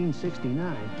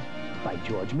 1969 by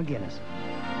George McGinnis.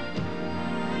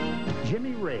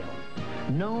 Jimmy Rayl,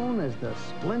 known as the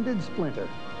Splendid Splinter,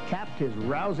 capped his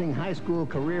rousing high school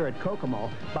career at Kokomo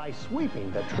by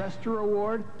sweeping the Trester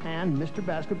Award and Mr.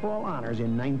 Basketball honors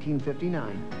in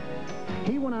 1959.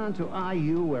 He went on to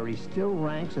IU, where he still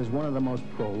ranks as one of the most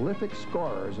prolific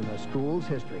scorers in the school's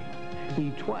history.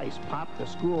 He twice popped the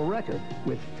school record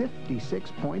with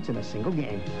 56 points in a single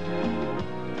game.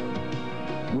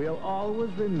 We'll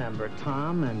always remember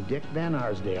Tom and Dick Van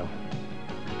Arsdale.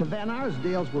 The Van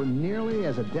Arsdales were nearly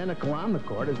as identical on the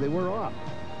court as they were off.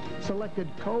 Selected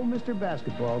co-Mr.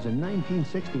 Basketballs in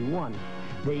 1961,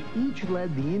 they each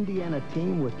led the Indiana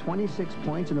team with 26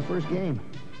 points in the first game.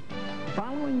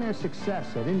 Following their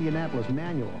success at Indianapolis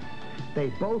Manual,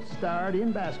 they both starred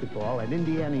in basketball at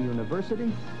Indiana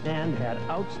University and had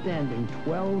outstanding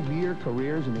 12-year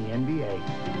careers in the NBA.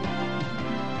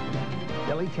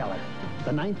 Billy Keller,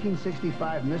 the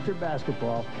 1965 Mr.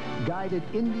 Basketball, guided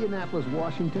Indianapolis,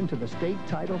 Washington to the state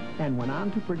title and went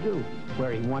on to Purdue,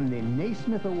 where he won the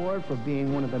Naismith Award for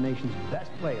being one of the nation's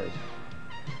best players.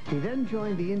 He then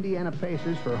joined the Indiana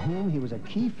Pacers, for whom he was a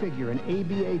key figure in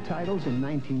ABA titles in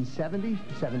 1970,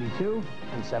 72,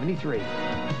 and 73.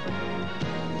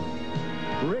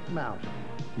 Rick Mount,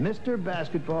 Mr.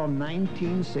 Basketball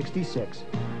 1966,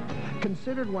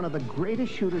 considered one of the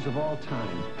greatest shooters of all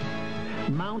time.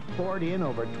 Mount poured in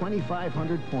over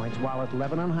 2,500 points while at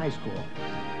Lebanon High School.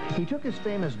 He took his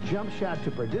famous jump shot to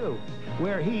Purdue,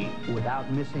 where he, without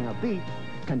missing a beat,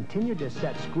 continued to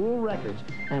set school records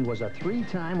and was a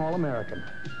 3-time All-American.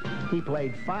 He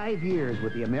played 5 years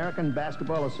with the American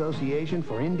Basketball Association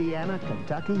for Indiana,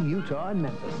 Kentucky, Utah, and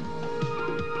Memphis.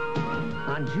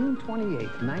 On June 28,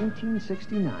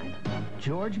 1969,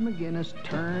 George McGinnis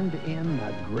turned in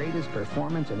the greatest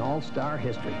performance in All-Star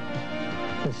history.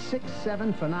 The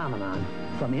 6'7" phenomenon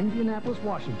from Indianapolis,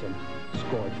 Washington,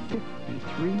 scored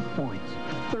 53 points,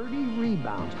 30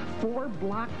 rebounds, 4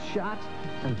 blocked shots,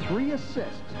 and 3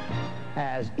 assists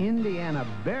as Indiana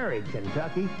buried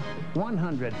Kentucky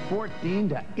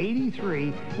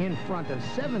 114-83 in front of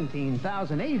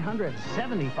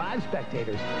 17,875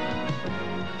 spectators.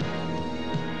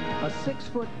 A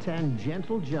 6'10"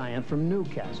 gentle giant from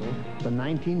Newcastle, the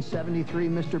 1973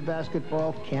 Mr.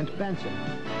 Basketball Kent Benson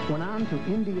went on to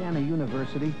Indiana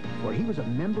University, where he was a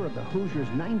member of the Hoosiers'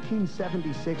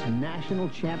 1976 National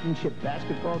Championship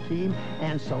basketball team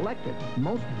and selected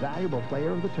Most Valuable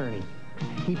Player of the tourney.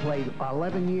 He played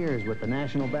 11 years with the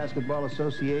National Basketball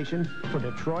Association for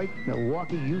Detroit,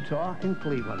 Milwaukee, Utah, and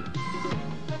Cleveland.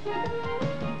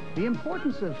 The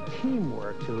importance of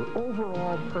teamwork to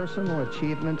overall personal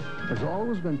achievement has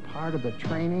always been part of the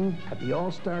training at the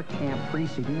All-Star camp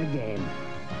preceding a game.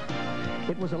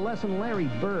 It was a lesson Larry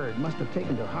Bird must have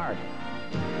taken to heart.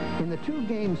 In the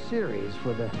two-game series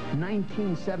for the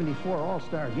 1974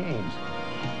 All-Star Games,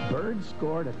 Bird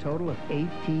scored a total of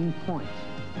 18 points.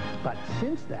 But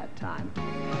since that time,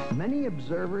 many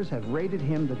observers have rated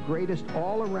him the greatest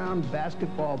all-around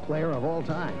basketball player of all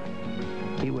time.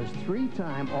 He was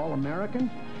three-time All-American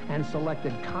and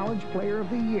selected College Player of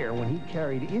the Year when he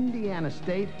carried Indiana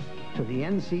State to the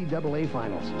NCAA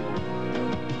Finals.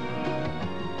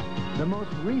 The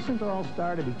most recent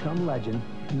All-Star to become legend,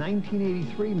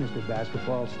 1983 Mr.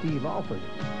 Basketball Steve Alford,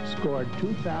 scored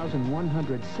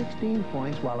 2,116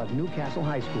 points while at Newcastle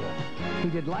High School. He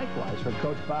did likewise for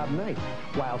Coach Bob Knight,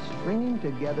 while stringing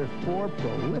together 4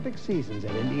 prolific seasons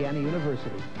at Indiana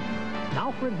University.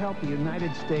 Alfred helped the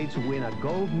United States win a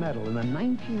gold medal in the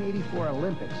 1984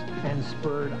 Olympics and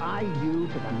spurred IU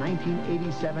to the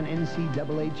 1987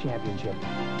 NCAA Championship.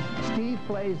 Steve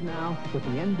plays now with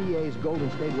the NBA's Golden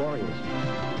State Warriors.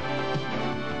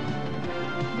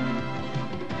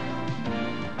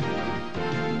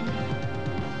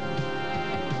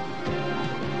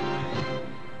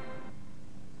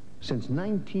 Since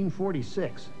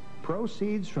 1946,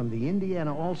 proceeds from the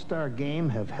Indiana All-Star Game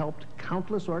have helped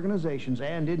countless organizations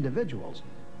and individuals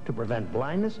to prevent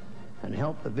blindness and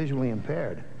help the visually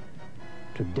impaired.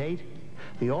 To date,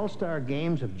 the All-Star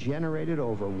Games have generated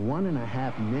over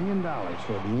 $1.5 million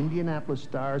for the Indianapolis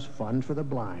Star's Fund for the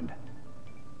Blind.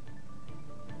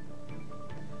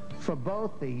 For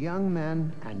both the young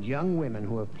men and young women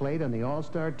who have played on the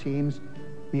All-Star teams,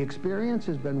 the experience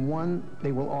has been one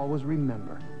they will always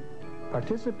remember.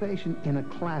 Participation in a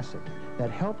classic that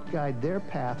helped guide their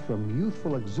path from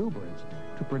youthful exuberance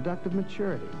to productive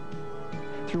maturity.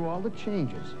 Through all the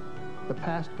changes, the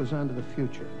past goes on to the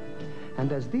future.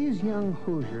 And as these young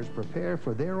Hoosiers prepare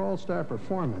for their All-Star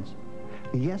performance,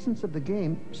 the essence of the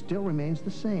game still remains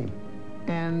the same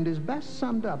and is best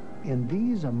summed up in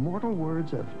these immortal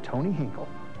words of Tony Hinkle.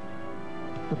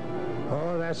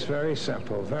 Oh, that's very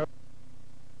simple. Very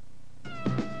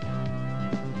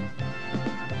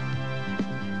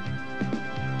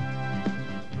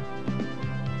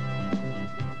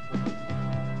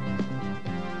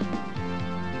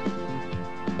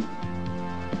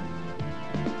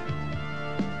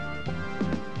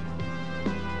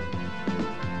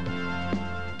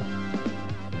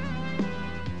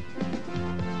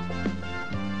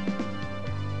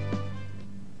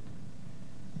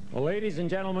Ladies and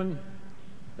gentlemen,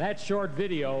 that short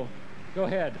video, go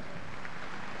ahead.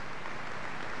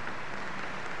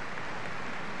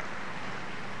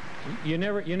 You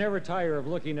never tire of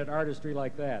looking at artistry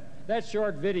like that. That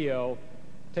short video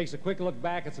takes a quick look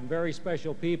back at some very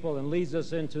special people and leads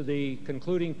us into the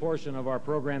concluding portion of our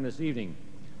program this evening.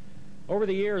 Over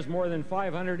the years, more than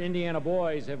 500 Indiana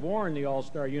boys have worn the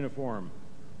All-Star uniform.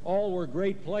 All were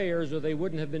great players or they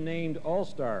wouldn't have been named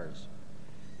All-Stars.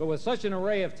 But with such an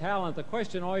array of talent, the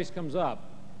question always comes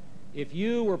up, if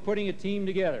you were putting a team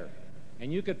together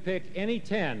and you could pick any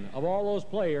 10 of all those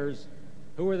players,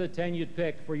 who are the 10 you'd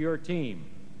pick for your team?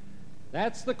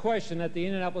 That's the question that the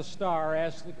Indianapolis Star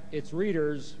asked its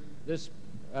readers this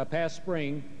past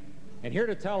spring. And here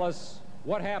to tell us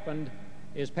what happened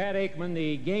is Pat Aikman,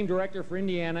 the game director for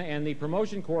Indiana and the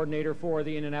promotion coordinator for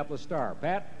the Indianapolis Star.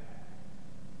 Pat?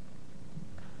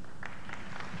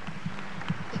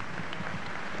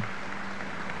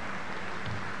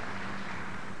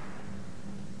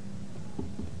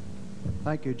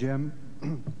 Thank you, Jim.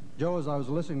 Joe, as I was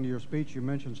listening to your speech, you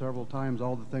mentioned several times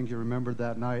all the things you remembered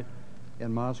that night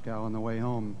in Moscow on the way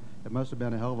home. It must have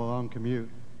been a hell of a long commute.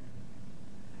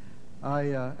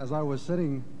 As I was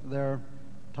sitting there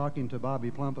talking to Bobby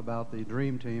Plump about the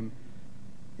Dream Team,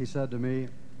 he said to me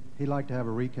he'd like to have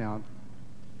a recount.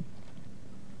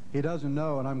 He doesn't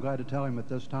know, and I'm glad to tell him at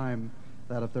this time,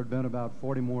 that if there'd been about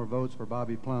 40 more votes for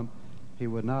Bobby Plump, he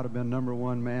would not have been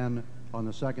 #1 man on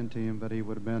the second team, but he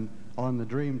would have been on the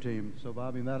Dream Team. So,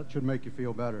 Bobby, that should make you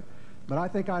feel better. But I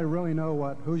think I really know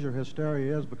what Hoosier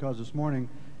hysteria is, because this morning,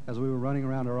 as we were running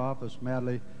around our office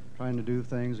madly trying to do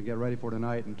things and get ready for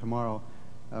tonight and tomorrow,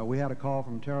 we had a call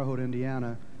from Terre Haute,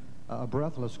 Indiana, a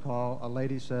breathless call. A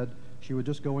lady said she was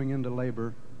just going into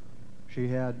labor. She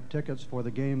had tickets for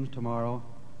the game tomorrow.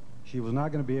 She was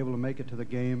not going to be able to make it to the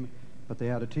game, but they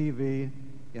had a TV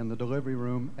in the delivery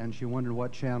room, and she wondered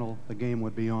what channel the game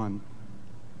would be on.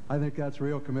 I think that's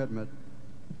real commitment.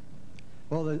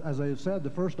 Well, as I said, the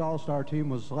first All-Star team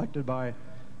was selected by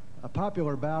a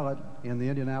popular ballot in the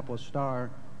Indianapolis Star.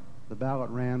 The ballot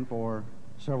ran for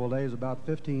several days, about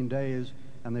 15 days,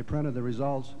 and they printed the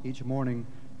results each morning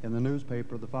in the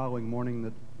newspaper the following morning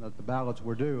that the ballots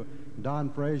were due. Don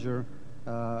Frazier,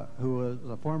 who was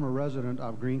a former resident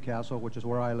of Greencastle, which is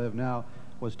where I live now,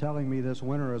 was telling me this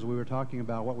winter as we were talking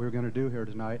about what we were going to do here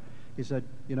tonight. He said,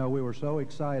 you know, we were so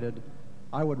excited,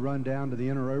 I would run down to the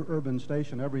interurban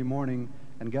station every morning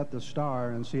and get the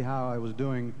Star and see how I was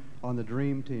doing on the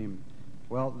Dream Team.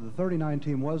 Well, the 39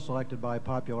 team was selected by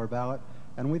popular ballot,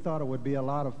 and we thought it would be a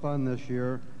lot of fun this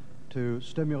year to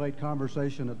stimulate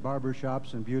conversation at barber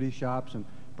shops and beauty shops and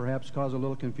perhaps cause a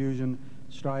little confusion,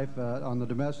 strife on the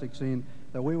domestic scene,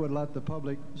 that we would let the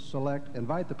public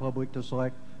invite the public to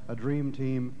select a dream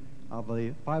team of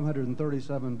the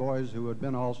 537 boys who had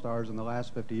been All-Stars in the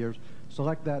last 50 years,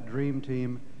 select that dream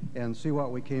team and see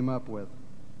what we came up with.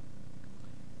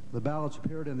 The ballots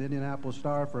appeared in the Indianapolis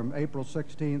Star from April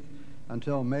 16th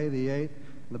until May the 8th.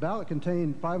 The ballot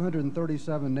contained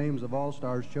 537 names of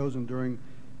All-Stars chosen during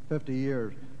 50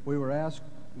 years. We were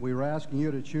asking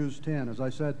you to choose 10. As I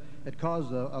said, it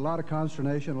caused a lot of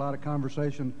consternation, a lot of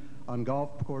conversation on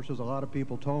golf courses. A lot of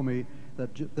people told me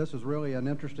that this is really an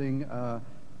interesting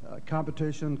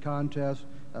competition, contest.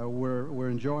 We're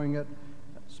enjoying it.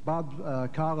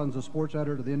 Bob Collins, the sports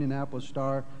editor of the Indianapolis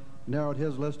Star, narrowed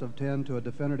his list of 10 to a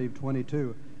definitive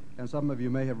 22. And some of you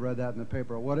may have read that in the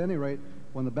paper. Well, at any rate,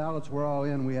 when the ballots were all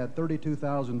in, we had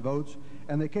 32,000 votes,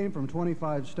 and they came from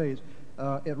 25 states.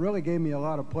 It really gave me a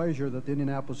lot of pleasure that the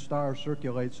Indianapolis Star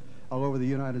circulates all over the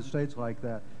United States like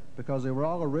that, because they were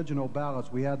all original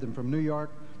ballots. We had them from New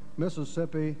York,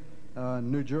 Mississippi,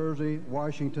 New Jersey,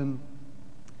 Washington.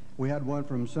 We had one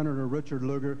from Senator Richard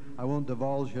Lugar. I won't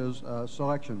divulge his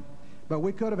selection. But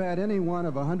we could have had any one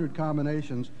of 100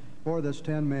 combinations for this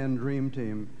 10-man dream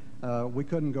team. We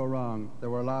couldn't go wrong.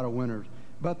 There were a lot of winners.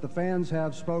 But the fans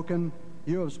have spoken,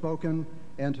 you have spoken,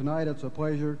 and tonight it's a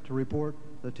pleasure to report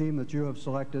the team that you have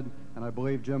selected, and I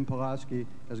believe Jim Pulaski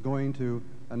is going to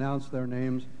announce their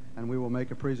names, and we will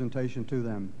make a presentation to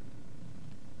them.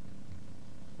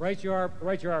 Right you are,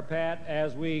 Pat.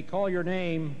 As we call your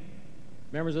name,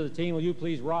 members of the team, will you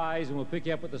please rise, and we'll pick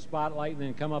you up with the spotlight and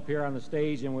then come up here on the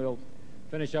stage, and we'll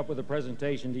finish up with a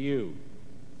presentation to you.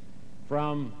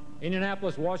 From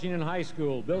Indianapolis, Washington High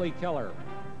School, Billy Keller,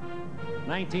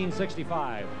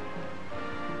 1965.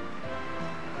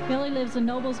 Billy lives in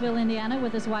Noblesville, Indiana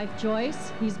with his wife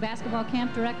Joyce. He's basketball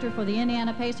camp director for the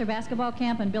Indiana Pacer basketball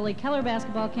camp and Billy Keller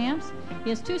basketball camps. He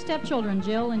has two stepchildren,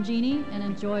 Jill and Jeannie, and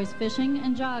enjoys fishing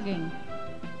and jogging.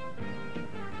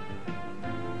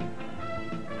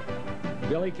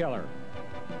 Billy Keller.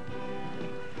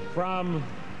 From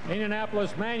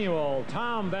Indianapolis Manual,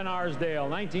 Tom Van Arsdale,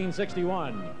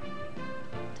 1961.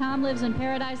 Tom lives in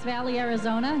Paradise Valley,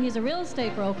 Arizona. He's a real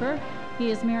estate broker. He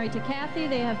is married to Kathy.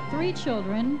 They have 3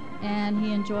 children, and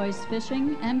he enjoys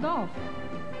fishing and golf.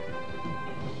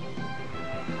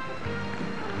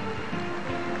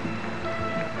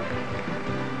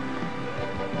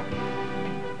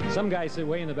 Some guys sit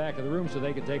way in the back of the room so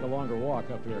they could take a longer walk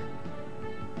up here.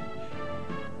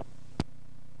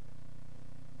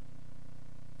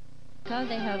 So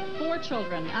they have 4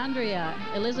 children, Andrea,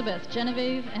 Elizabeth,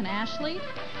 Genevieve, and Ashley.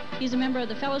 He's a member of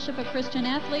the Fellowship of Christian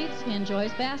Athletes. He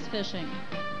enjoys bass fishing.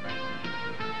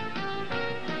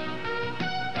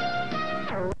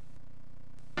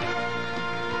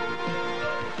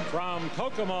 From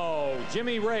Kokomo,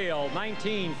 Jimmy Rayl,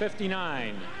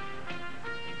 1959.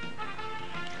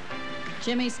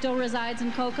 Jimmy still resides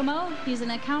in Kokomo. He's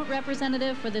an account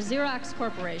representative for the Xerox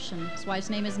Corporation. His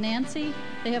wife's name is Nancy.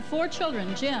 They have 4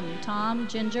 children, Jim, Tom,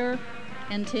 Ginger,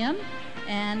 and Tim,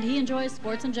 and he enjoys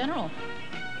sports in general.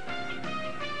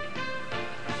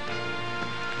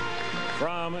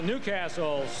 From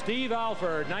Newcastle, Steve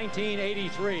Alford,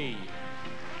 1983.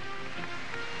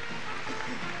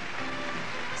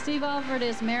 Steve Alford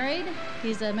is married.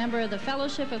 He's a member of the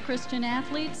Fellowship of Christian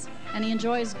Athletes, and he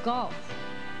enjoys golf.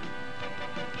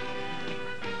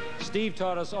 Steve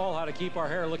taught us all how to keep our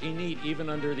hair looking neat, even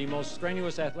under the most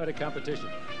strenuous athletic competition.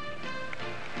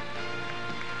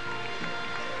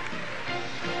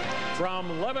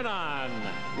 From Lebanon,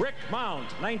 Rick Mount,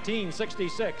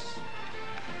 1966.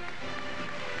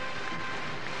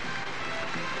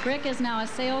 Rick is now a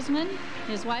salesman.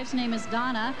 His wife's name is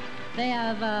Donna, They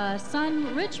have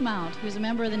son Richmount, who's a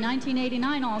member of the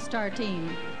 1989 All-Star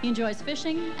team. He enjoys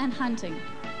fishing and hunting.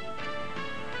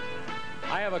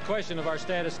 I have a question of our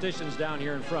statisticians down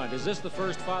here in front. Is this the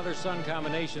first father-son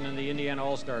combination in the Indiana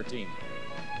All-Star team?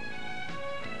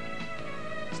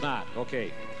 It's not.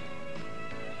 Okay.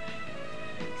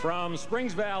 From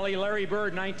Springs Valley, Larry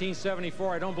Bird,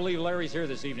 1974. I don't believe Larry's here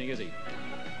this evening, is he?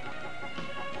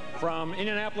 From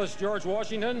Indianapolis, George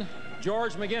Washington,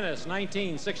 George McGinnis,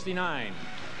 1969.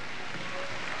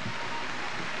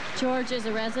 George is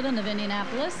a resident of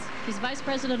Indianapolis. He's vice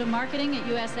president of marketing at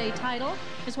USA Title.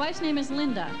 His wife's name is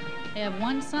Linda. They have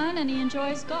one son, and he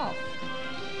enjoys golf.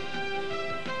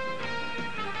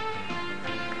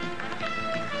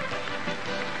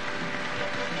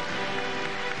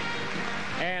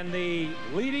 And the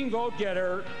leading vote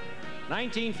getter,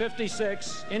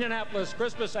 1956, Indianapolis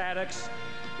Crispus Attucks,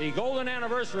 the golden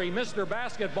anniversary Mr.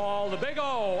 Basketball, the Big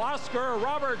O, Oscar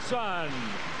Robertson.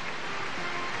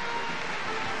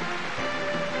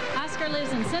 Oscar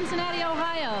lives in Cincinnati,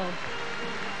 Ohio.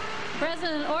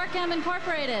 President Orcam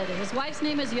Incorporated. His wife's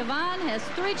name is Yvonne, has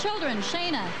 3 children,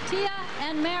 Shayna, Tia,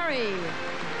 and Mary.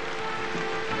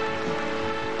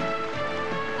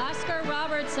 Oscar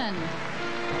Robertson.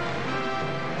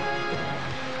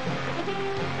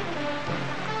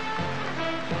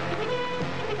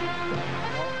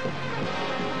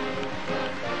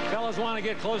 Fellas want to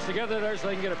get close together there so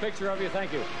they can get a picture of you.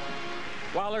 Thank you.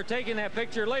 While they're taking that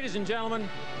picture, ladies and gentlemen,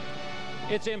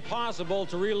 it's impossible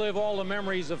to relive all the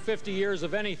memories of 50 years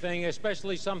of anything,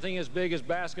 especially something as big as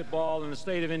basketball in the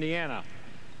state of Indiana.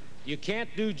 You can't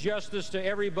do justice to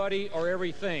everybody or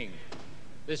everything.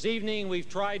 This evening, we've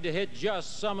tried to hit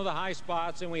just some of the high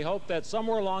spots, and we hope that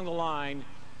somewhere along the line,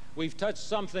 we've touched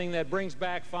something that brings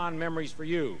back fond memories for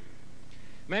you.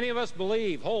 Many of us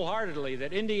believe wholeheartedly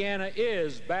that Indiana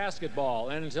is basketball,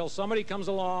 and until somebody comes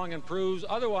along and proves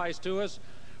otherwise to us,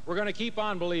 we're going to keep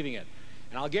on believing it.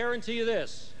 And I'll guarantee you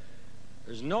this,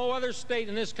 there's no other state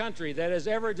in this country that has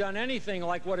ever done anything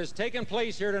like what has taken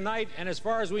place here tonight, and as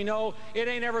far as we know, it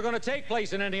ain't ever going to take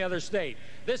place in any other state.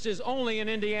 This is only in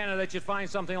Indiana that you find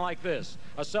something like this,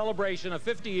 a celebration of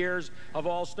 50 years of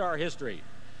All-Star history.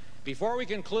 Before we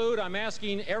conclude, I'm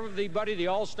asking everybody, the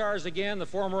All-Stars again, the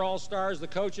former All-Stars, the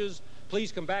coaches,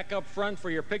 please come back up front for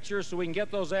your pictures so we can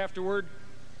get those afterward.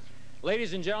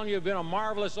 Ladies and gentlemen, you've been a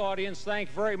marvelous audience. Thank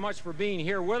you very much for being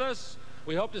here with us.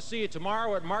 We hope to see you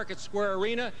tomorrow at Market Square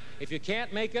Arena. If you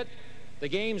can't make it, the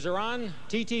games are on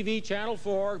TTV Channel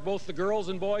 4, both the girls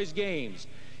and boys games.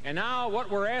 And now what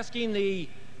we're asking the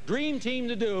Dream Team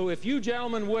to do, if you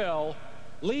gentlemen will,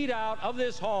 lead out of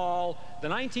this hall the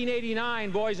 1989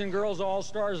 Boys and Girls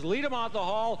All-Stars, lead them out the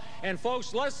hall, and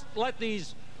folks, let's let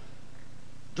these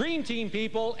Dream Team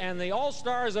people and the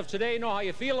All-Stars of today know how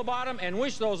you feel about them, and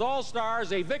wish those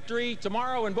All-Stars a victory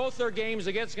tomorrow in both their games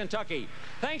against Kentucky.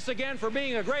 Thanks again for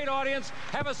being a great audience.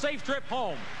 Have a safe trip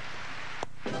home.